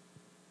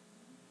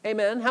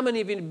 Amen. How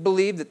many of you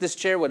believe that this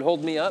chair would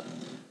hold me up?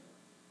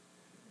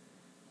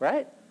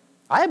 Right?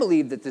 I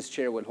believe that this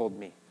chair would hold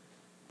me.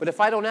 But if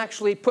I don't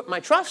actually put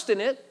my trust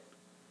in it,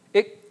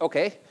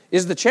 okay,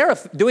 is the chair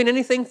doing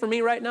anything for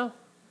me right now?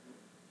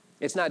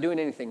 It's not doing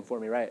anything for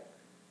me, right?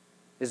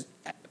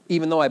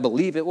 Even though I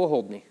believe it will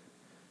hold me.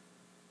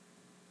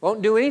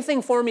 Won't do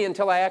anything for me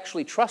until I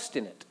actually trust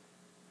in it.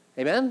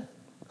 Amen?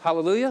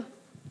 Hallelujah.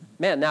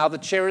 Man, now the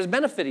chair is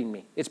benefiting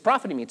me. It's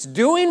profiting me. It's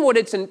doing what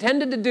it's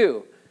intended to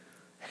do.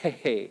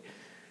 Hey,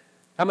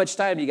 how much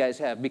time do you guys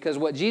have? Because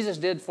what Jesus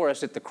did for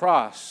us at the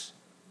cross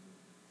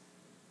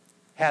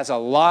has a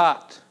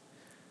lot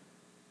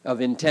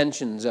of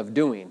intentions of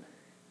doing.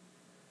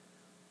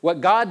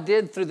 What God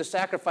did through the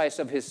sacrifice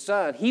of his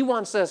Son, he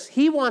wants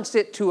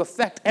it to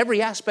affect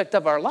every aspect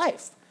of our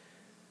life.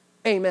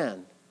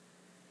 Amen.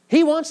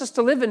 He wants us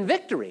to live in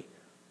victory.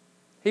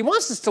 He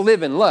wants us to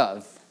live in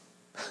love.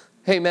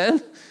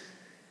 Amen.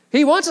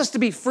 He wants us to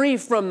be free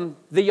from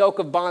the yoke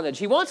of bondage.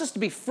 He wants us to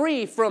be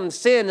free from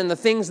sin and the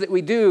things that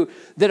we do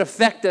that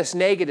affect us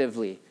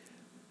negatively.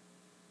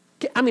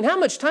 I mean, how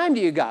much time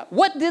do you got?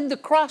 What did the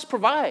cross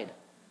provide?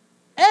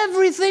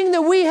 Everything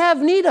that we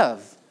have need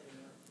of.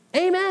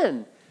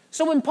 Amen.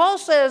 So when Paul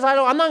says,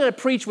 I'm not going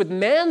to preach with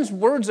man's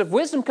words of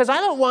wisdom because I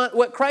don't want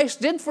what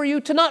Christ did for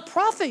you to not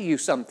profit you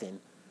something.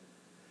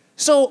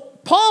 So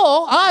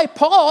Paul,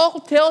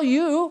 tell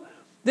you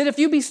that if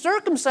you be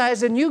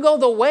circumcised and you go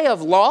the way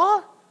of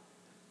law,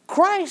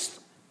 Christ,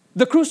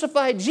 the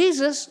crucified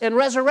Jesus and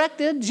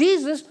resurrected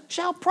Jesus,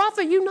 shall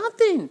profit you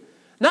nothing.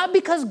 Not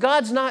because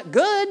God's not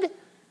good.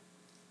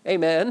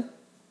 Amen.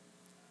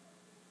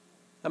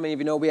 How many of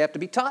you know we have to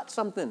be taught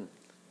something?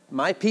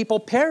 My people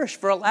perish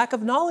for a lack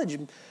of knowledge.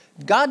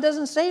 God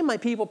doesn't say my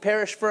people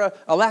perish for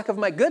a lack of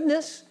my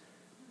goodness.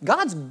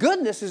 God's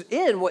goodness is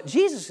in what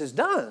Jesus has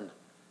done.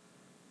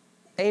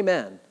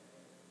 Amen.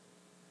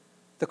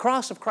 The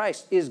cross of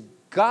Christ is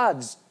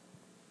God's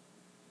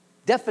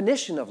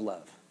definition of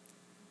love.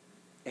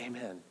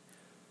 Amen.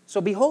 So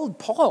behold,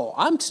 Paul,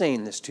 I'm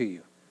saying this to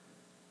you.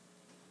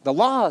 The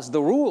laws,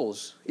 the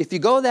rules, if you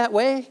go that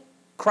way,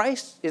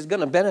 Christ is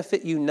going to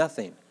benefit you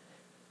nothing.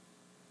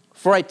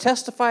 For I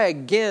testify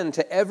again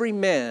to every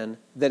man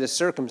that is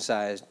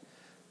circumcised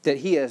that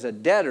he is a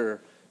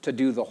debtor to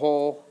do the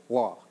whole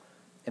law.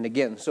 And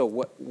again, so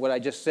what I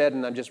just said,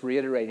 and I'm just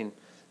reiterating,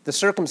 the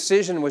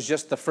circumcision was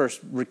just the first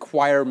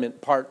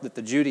requirement part that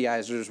the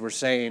Judaizers were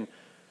saying,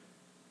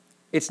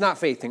 it's not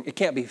faith it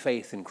can't be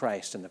faith in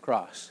Christ and the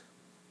cross.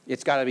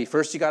 It's got to be,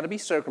 first you got to be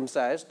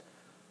circumcised,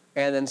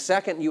 and then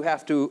second you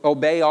have to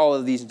obey all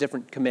of these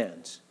different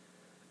commands.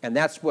 And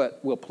that's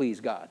what will please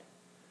God.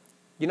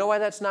 You know why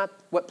that's not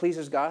what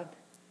pleases God?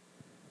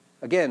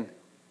 Again,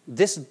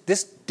 this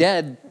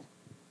dead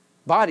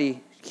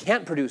body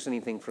can't produce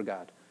anything for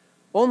God.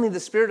 Only the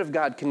Spirit of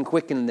God can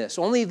quicken this.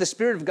 Only the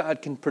Spirit of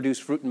God can produce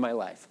fruit in my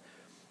life.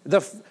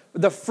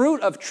 The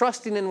fruit of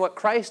trusting in what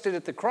Christ did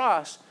at the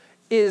cross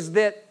is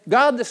that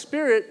God the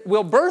Spirit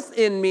will birth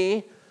in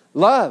me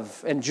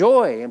love and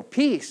joy and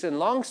peace and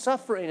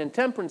long-suffering and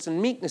temperance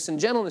and meekness and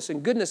gentleness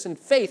and goodness and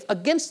faith.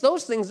 Against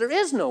those things there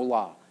is no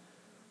law.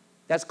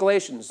 That's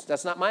Galatians.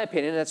 That's not my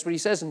opinion. That's what he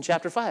says in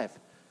chapter 5.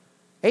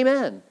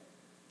 Amen.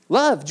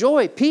 Love,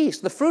 joy, peace,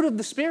 the fruit of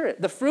the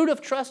Spirit, the fruit of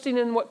trusting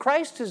in what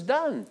Christ has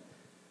done.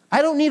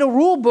 I don't need a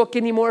rule book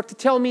anymore to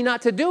tell me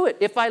not to do it.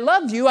 If I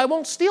love you, I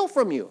won't steal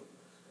from you.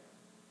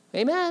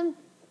 Amen.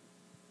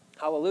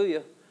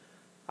 Hallelujah.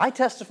 I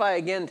testify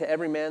again to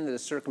every man that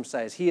is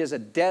circumcised. He is a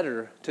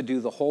debtor to do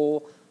the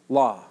whole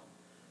law.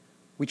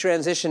 We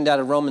transitioned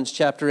out of Romans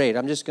chapter 8.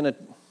 I'm just going to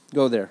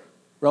go there.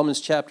 Romans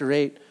chapter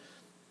 8.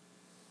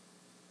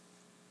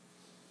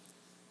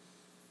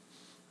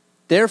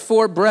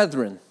 Therefore,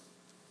 brethren,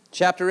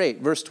 chapter 8,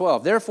 verse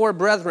 12. Therefore,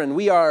 brethren,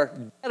 we are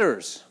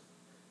debtors.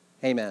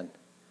 Amen.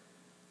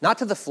 Not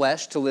to the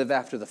flesh, to live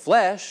after the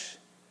flesh.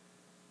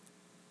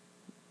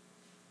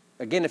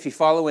 Again, if you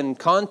follow in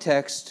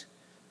context,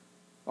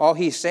 all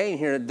he's saying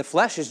here, the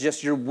flesh is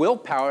just your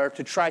willpower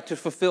to try to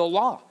fulfill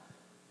law.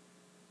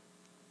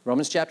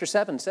 Romans chapter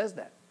 7 says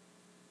that.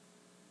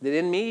 That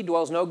in me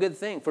dwells no good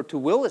thing, for to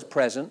will is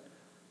present,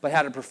 but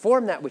how to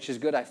perform that which is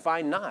good I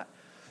find not.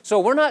 So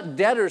we're not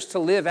debtors to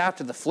live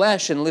after the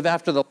flesh and live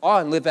after the law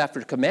and live after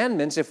the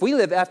commandments. If we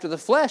live after the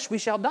flesh, we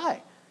shall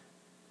die.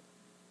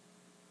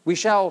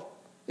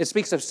 It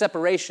speaks of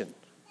separation.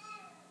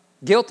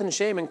 Guilt and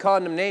shame and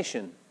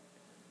condemnation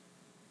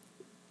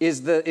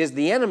is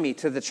the enemy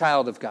to the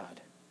child of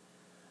God.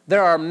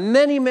 There are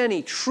many,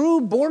 many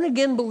true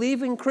born-again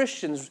believing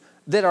Christians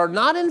that are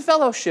not in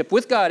fellowship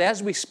with God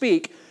as we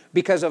speak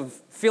because of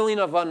feeling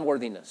of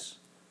unworthiness.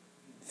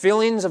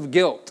 Feelings of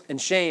guilt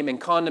and shame and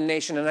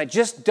condemnation, and I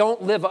just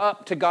don't live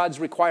up to God's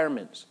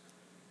requirements.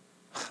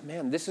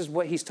 Man, this is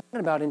what he's talking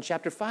about in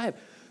chapter 5.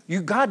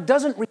 God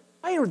doesn't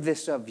require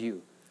this of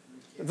you.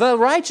 The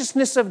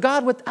righteousness of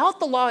God without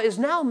the law is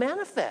now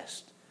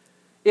manifest.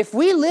 If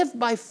we live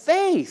by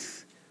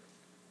faith,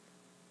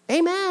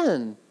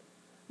 amen.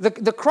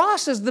 The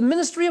cross is the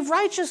ministry of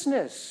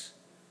righteousness.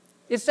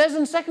 It says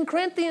in 2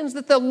 Corinthians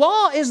that the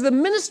law is the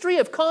ministry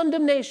of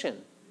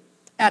condemnation.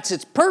 That's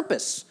its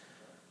purpose,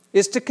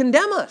 is to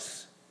condemn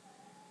us.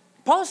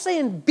 Paul's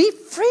saying, be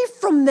free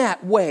from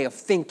that way of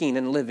thinking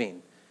and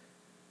living.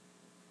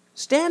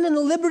 Stand in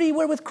the liberty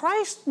wherewith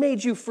Christ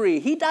made you free.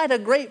 He died a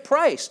great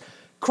price.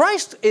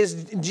 Christ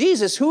is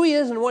Jesus, who he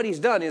is and what he's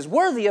done, is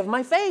worthy of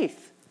my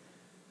faith.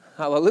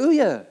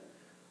 Hallelujah.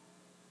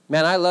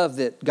 Man, I love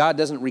that God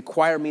doesn't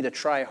require me to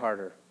try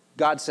harder.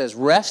 God says,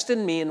 rest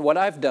in me and what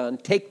I've done.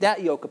 Take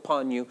that yoke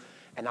upon you,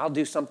 and I'll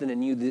do something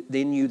in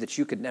you that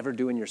you could never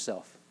do in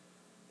yourself.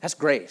 That's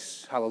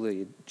grace.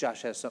 Hallelujah.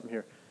 Josh has something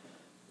here.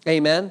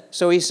 Amen.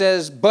 So he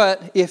says,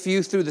 but if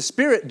you through the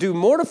Spirit do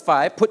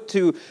mortify, put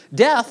to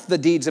death the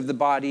deeds of the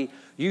body,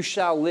 you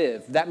shall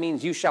live. That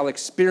means you shall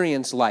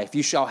experience life.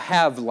 You shall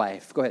have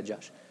life. Go ahead,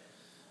 Josh.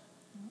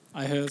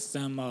 I heard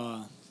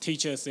some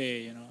teachers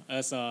say,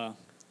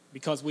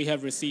 because we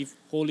have received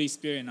Holy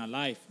Spirit in our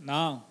life,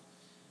 now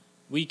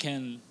we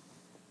can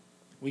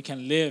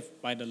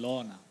live by the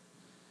law now.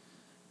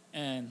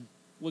 And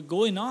we're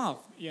going off,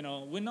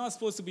 we're not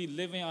supposed to be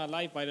living our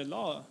life by the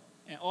law.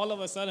 And all of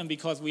a sudden,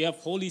 because we have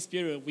Holy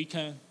Spirit, we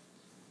can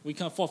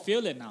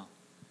fulfill it now.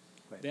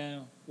 Right.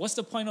 Then what's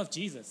the point of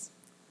Jesus?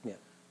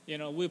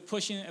 Yeah. We're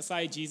pushing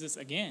aside Jesus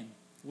again.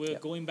 We're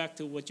going back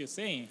to what you're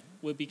saying.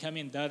 We're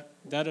becoming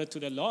debtor to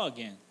the law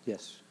again.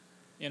 Yes.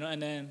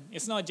 And then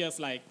it's not just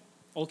like,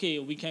 okay,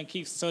 we can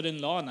keep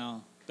certain law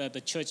now that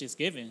the church is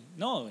giving.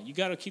 No, you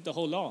got to keep the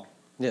whole law.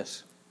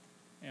 Yes.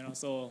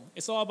 So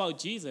it's all about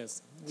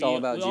Jesus. It's all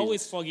about we're Jesus.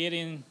 always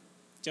forgetting,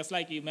 just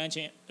like you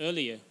mentioned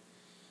earlier,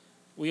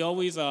 we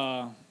always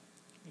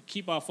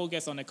keep our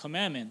focus on the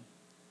commandment,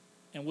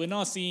 and we're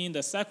not seeing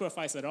the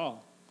sacrifice at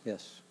all.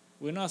 Yes.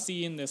 We're not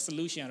seeing the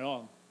solution at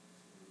all.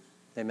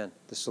 Amen.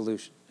 The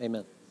solution.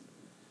 Amen.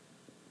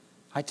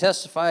 I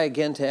testify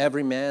again to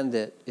every man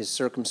that is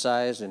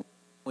circumcised and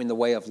in the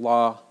way of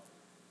law,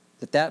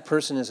 that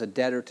person is a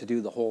debtor to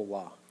do the whole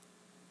law.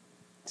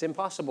 It's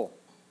impossible.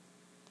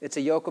 It's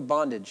a yoke of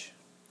bondage.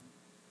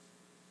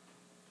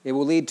 It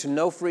will lead to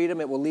no freedom.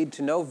 It will lead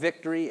to no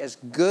victory, as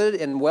good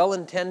and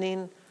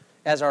well-intending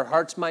as our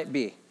hearts might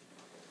be.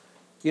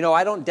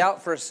 I don't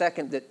doubt for a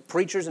second that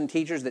preachers and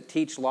teachers that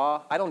teach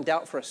law, I don't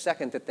doubt for a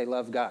second that they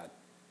love God.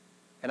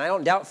 And I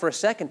don't doubt for a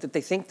second that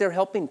they think they're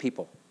helping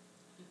people.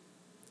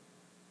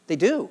 They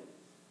do.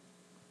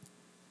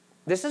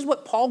 This is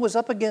what Paul was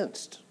up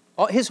against.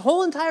 His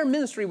whole entire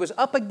ministry was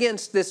up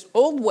against this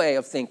old way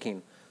of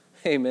thinking.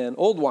 Amen.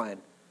 Old wine.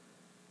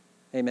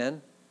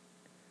 Amen.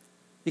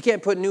 You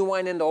can't put new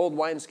wine into old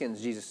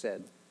wineskins, Jesus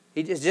said.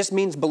 It just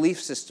means belief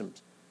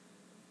systems.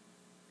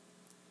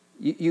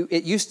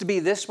 It used to be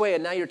this way,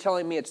 and now you're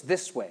telling me it's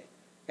this way.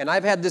 And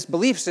I've had this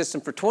belief system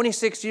for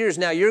 26 years.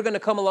 Now you're going to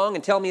come along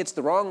and tell me it's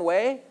the wrong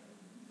way?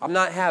 I'm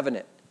not having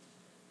it.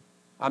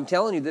 I'm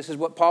telling you, this is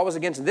what Paul was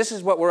against, and this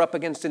is what we're up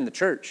against in the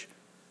church.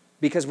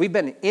 Because we've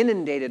been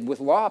inundated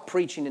with law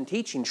preaching and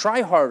teaching.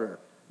 Try harder.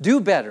 Do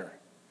better.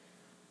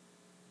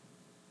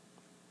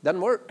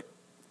 Doesn't work.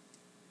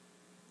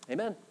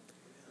 Amen.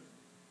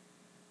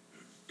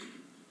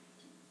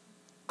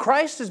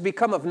 Christ has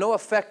become of no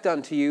effect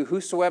unto you.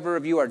 Whosoever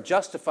of you are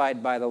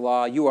justified by the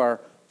law, you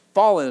are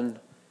fallen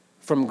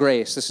from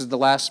grace. This is the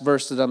last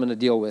verse that I'm going to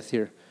deal with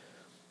here.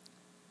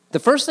 The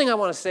first thing I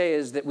want to say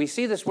is that we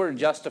see this word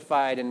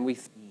justified and we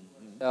think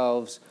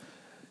ourselves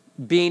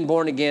being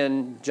born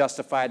again,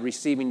 justified,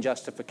 receiving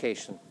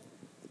justification.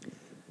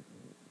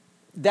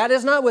 That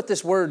is not what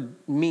this word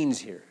means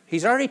here.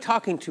 He's already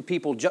talking to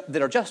people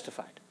that are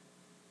justified.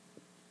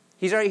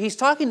 He's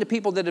talking to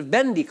people that have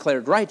been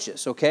declared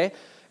righteous, okay?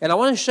 And I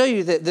want to show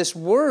you that this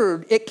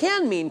word, it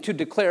can mean to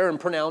declare and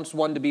pronounce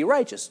one to be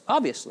righteous,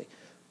 obviously.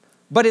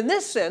 But in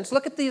this sense,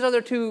 look at these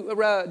other two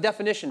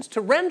definitions.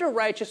 To render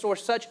righteous or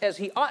such as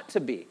he ought to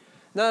be.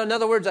 Now, in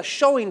other words, a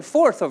showing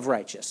forth of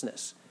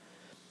righteousness.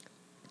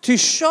 To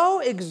show,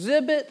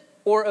 exhibit,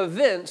 or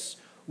evince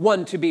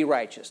one to be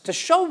righteous. To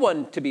show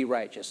one to be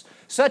righteous.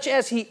 Such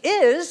as he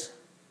is,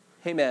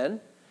 amen,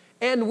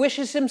 and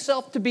wishes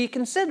himself to be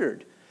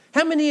considered.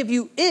 How many of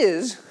you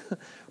is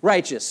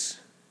righteous?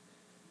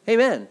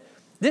 Amen.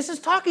 This is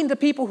talking to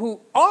people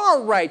who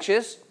are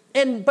righteous,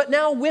 but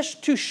now wish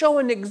to show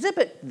and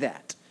exhibit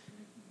that.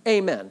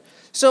 Amen.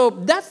 So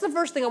that's the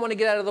first thing I want to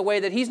get out of the way,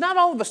 that he's not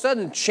all of a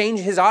sudden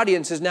changed his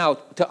audiences now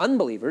to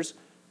unbelievers.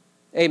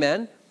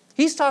 Amen.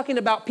 He's talking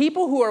about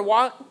people who are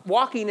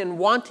walking and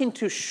wanting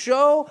to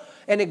show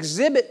and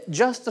exhibit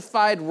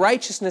justified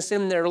righteousness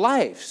in their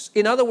lives.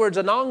 In other words,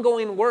 an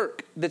ongoing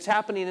work that's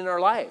happening in our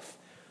life.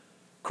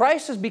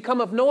 Christ has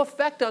become of no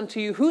effect unto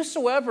you,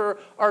 whosoever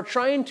are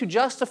trying to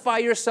justify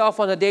yourself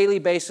on a daily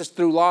basis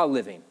through law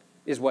living,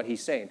 is what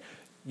he's saying.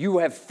 You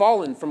have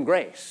fallen from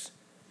grace.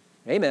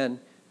 Amen.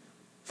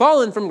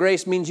 Fallen from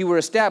grace means you were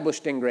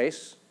established in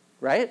grace,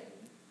 right?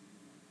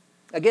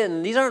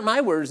 Again, these aren't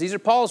my words. These are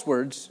Paul's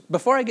words.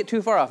 Before I get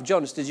too far off,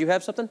 Jonas, did you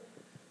have something?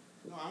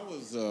 No, I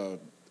was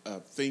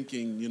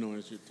thinking,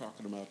 as you're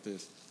talking about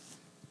this,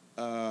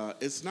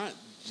 it's not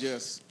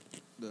just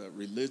the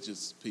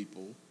religious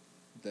people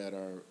that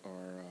are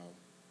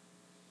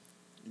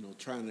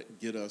trying to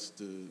get us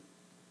to,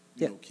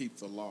 keep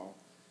the law.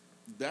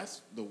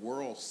 That's the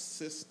world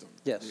system.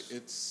 Yes.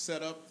 It's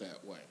set up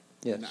that way.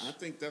 Yes. And I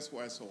think that's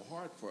why it's so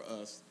hard for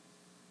us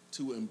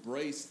to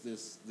embrace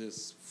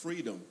this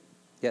freedom.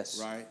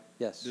 Yes. Right?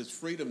 Yes. This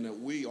freedom that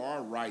we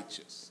are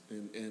righteous.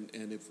 And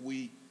if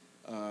we,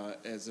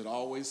 as it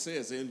always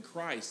says, in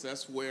Christ,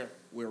 that's where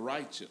we're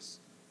righteous.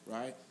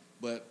 Right?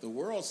 But the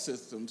world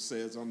system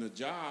says on the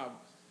job,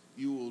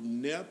 you will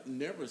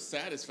never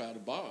satisfy the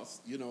boss.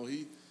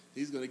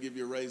 He's going to give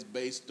you a raise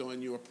based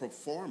on your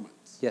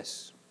performance.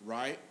 Yes.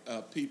 Right?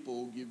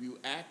 People give you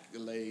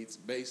accolades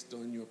based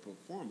on your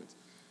performance.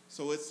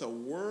 So it's a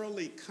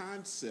worldly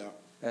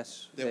concept that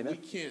Amen. we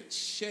can't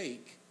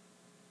shake.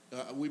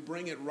 We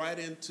bring it right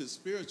into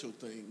spiritual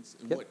things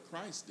and what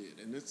Christ did.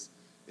 And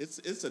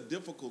it's a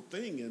difficult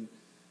thing. And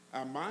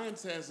our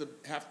minds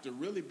have to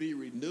really be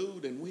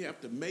renewed, and we have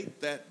to make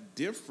that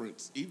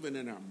difference even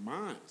in our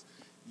minds.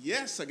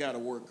 Yes, I got to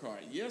work hard.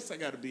 Yes, I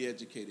got to be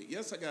educated.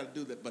 Yes, I got to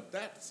do that. But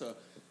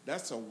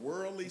that's a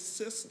worldly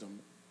system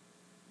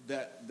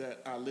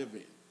that I live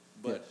in.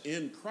 But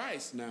in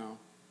Christ now,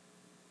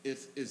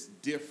 it's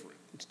different.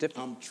 It's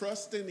different. I'm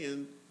trusting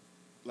in,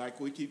 like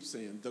we keep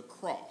saying, the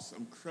cross.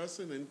 I'm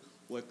trusting in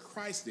what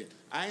Christ did.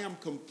 I am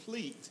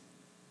complete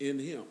in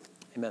him.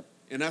 Amen.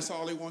 And that's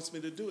all he wants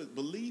me to do is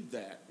believe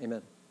that.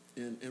 Amen.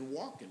 And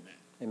walk in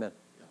that. Amen.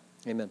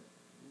 Yeah. Amen.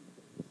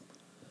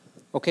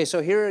 Okay,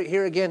 so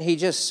here again, he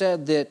just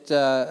said that,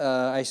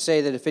 I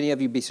say that if any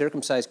of you be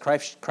circumcised,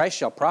 Christ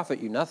shall profit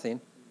you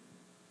nothing,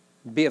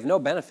 be of no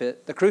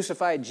benefit. The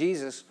crucified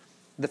Jesus,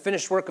 the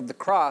finished work of the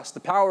cross, the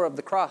power of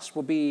the cross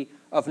will be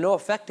of no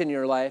effect in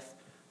your life.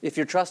 If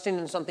you're trusting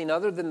in something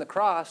other than the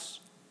cross,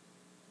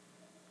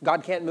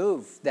 God can't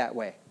move that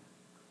way.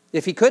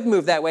 If he could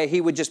move that way,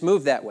 he would just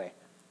move that way.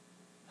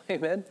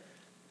 Amen?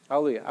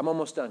 Hallelujah. I'm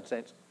almost done,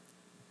 saints.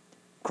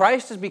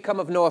 Christ has become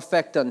of no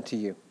effect unto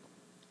you.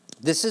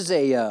 This is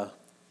a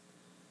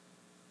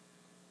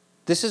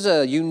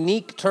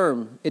unique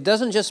term. It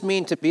doesn't just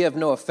mean to be of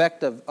no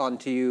effect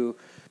unto you,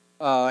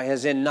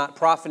 as in not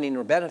profiting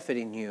or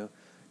benefiting you.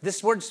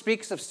 This word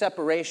speaks of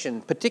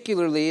separation.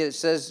 Particularly, it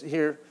says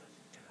here,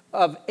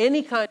 of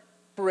any kind of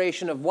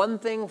separation of one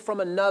thing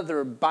from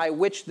another by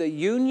which the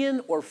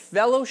union or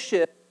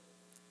fellowship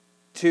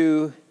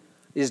to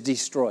is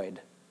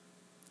destroyed.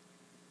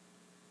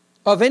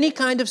 Of any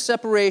kind of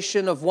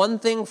separation of one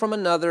thing from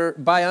another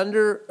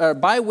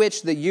by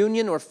which the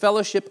union or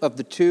fellowship of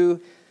the two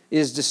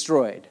is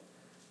destroyed.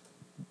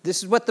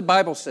 This is what the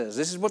Bible says.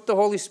 This is what the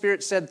Holy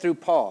Spirit said through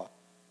Paul.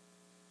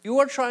 You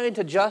are trying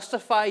to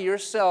justify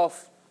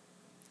yourself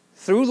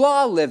through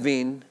law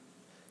living.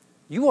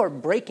 You are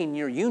breaking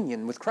your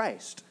union with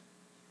Christ.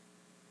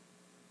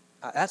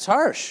 That's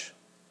harsh.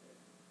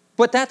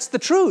 But that's the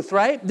truth,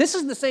 right? This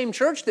is the same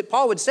church that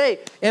Paul would say,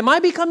 am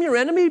I become your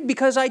enemy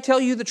because I tell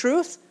you the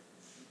truth?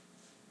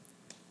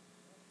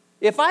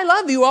 If I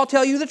love you, I'll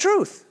tell you the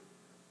truth.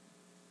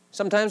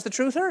 Sometimes the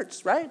truth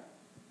hurts, right?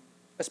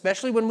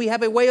 Especially when we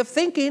have a way of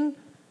thinking.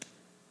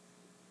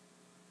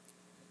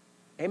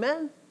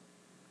 Amen?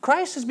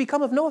 Christ has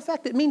become of no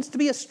effect. It means to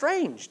be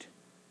estranged.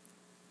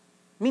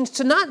 It means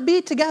to not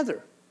be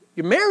together.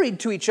 You're married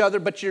to each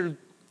other, but you're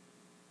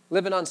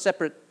living on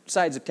separate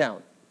sides of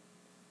town.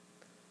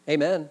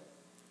 Amen.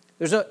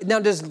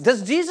 Now,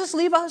 does Jesus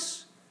leave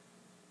us?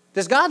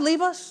 Does God leave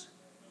us?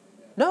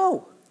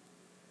 No.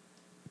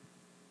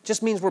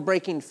 Just means we're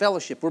breaking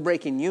fellowship. We're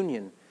breaking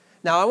union.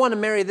 Now, I want to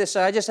marry this.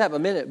 I just have a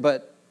minute,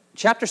 but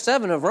chapter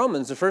 7 of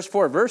Romans, the first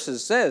 4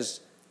 verses, says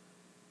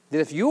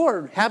that if you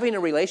are having a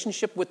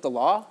relationship with the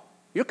law,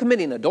 you're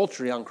committing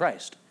adultery on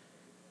Christ.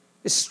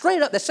 It's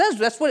straight up.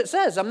 That's what it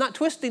says. I'm not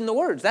twisting the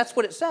words. That's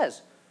what it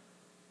says.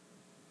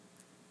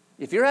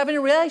 If you're having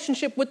a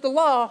relationship with the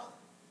law,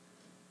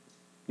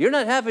 you're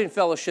not having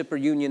fellowship or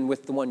union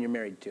with the one you're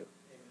married to.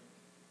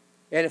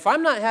 And if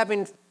I'm not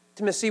having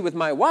intimacy with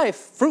my wife,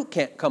 fruit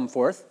can't come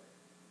forth.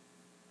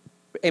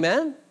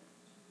 Amen?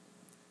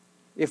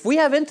 If we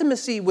have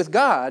intimacy with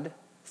God,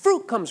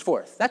 fruit comes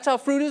forth. That's how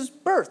fruit is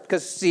birthed,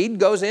 because seed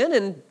goes in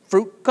and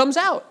fruit comes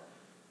out.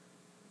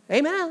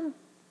 Amen.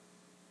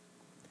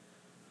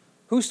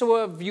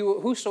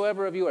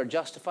 Whosoever of you are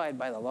justified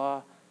by the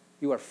law,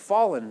 you are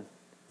fallen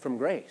from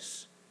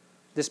grace.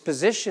 This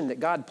position that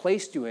God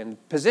placed you in,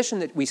 position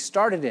that we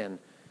started in,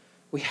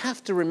 we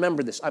have to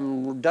remember this.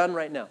 I'm done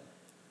right now.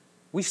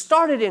 We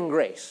started in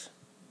grace.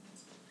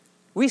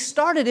 We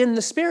started in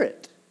the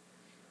Spirit.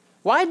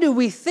 Why do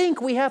we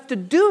think we have to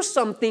do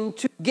something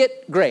to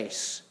get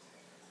grace?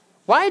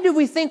 Why do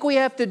we think we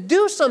have to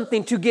do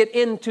something to get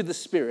into the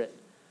Spirit?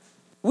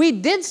 We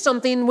did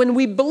something when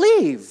we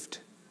believed.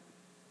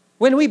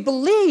 When we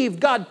believed,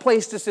 God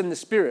placed us in the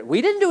Spirit.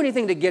 We didn't do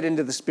anything to get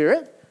into the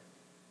Spirit.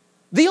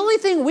 The only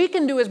thing we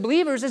can do as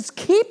believers is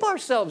keep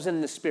ourselves in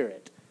the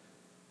Spirit.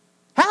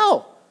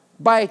 How?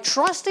 By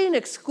trusting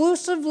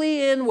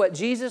exclusively in what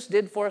Jesus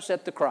did for us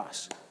at the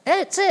cross.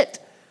 That's it.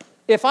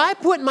 If I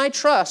put my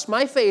trust,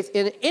 my faith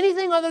in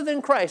anything other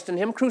than Christ and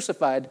Him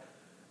crucified,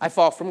 I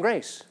fall from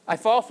grace. I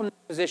fall from the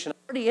position. I'm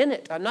already in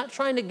it. I'm not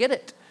trying to get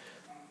it.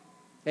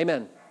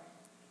 Amen.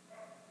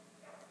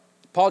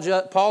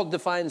 Paul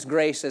defines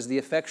grace as the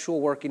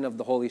effectual working of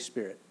the Holy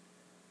Spirit.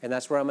 And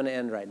that's where I'm going to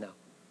end right now.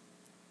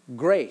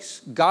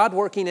 Grace, God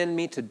working in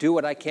me to do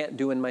what I can't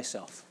do in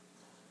myself.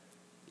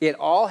 It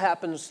all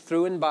happens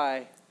through and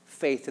by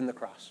faith in the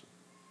cross.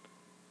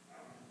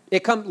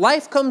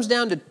 Life comes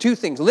down to two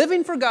things.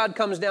 Living for God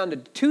comes down to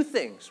two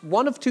things.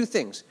 One of two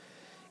things.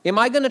 Am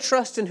I going to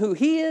trust in who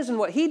He is and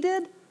what He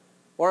did?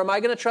 Or am I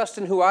going to trust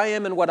in who I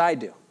am and what I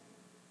do?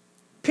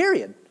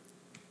 Period.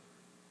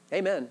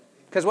 Amen.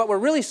 Because what we're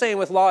really saying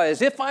with law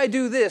is, if I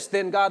do this,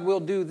 then God will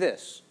do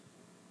this.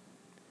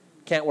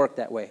 Can't work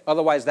that way.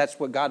 Otherwise, that's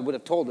what God would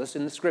have told us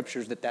in the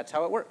Scriptures, that's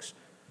how it works.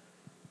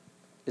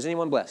 Is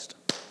anyone blessed?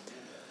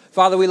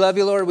 Father, we love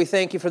you, Lord. We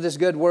thank you for this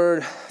good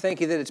word. Thank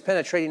you that it's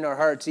penetrating our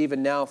hearts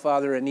even now,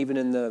 Father, and even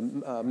in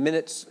the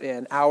minutes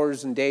and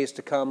hours and days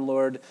to come,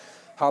 Lord.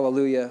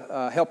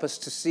 Hallelujah. Help us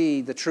to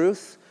see the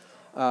truth.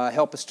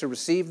 Help us to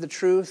receive the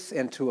truth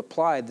and to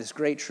apply this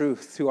great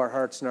truth to our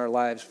hearts and our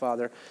lives,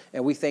 Father.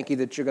 And we thank you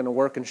that you're going to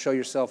work and show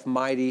yourself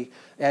mighty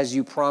as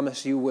you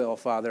promise you will,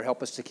 Father.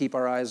 Help us to keep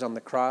our eyes on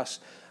the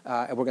cross.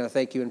 And we're going to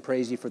thank you and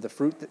praise you for the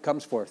fruit that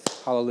comes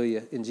forth.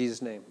 Hallelujah. In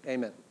Jesus' name.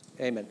 Amen.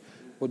 Amen.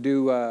 We'll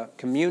do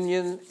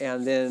communion,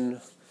 and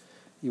then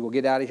you will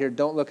get out of here.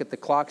 Don't look at the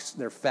clocks.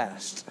 They're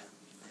fast.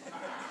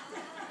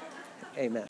 Amen.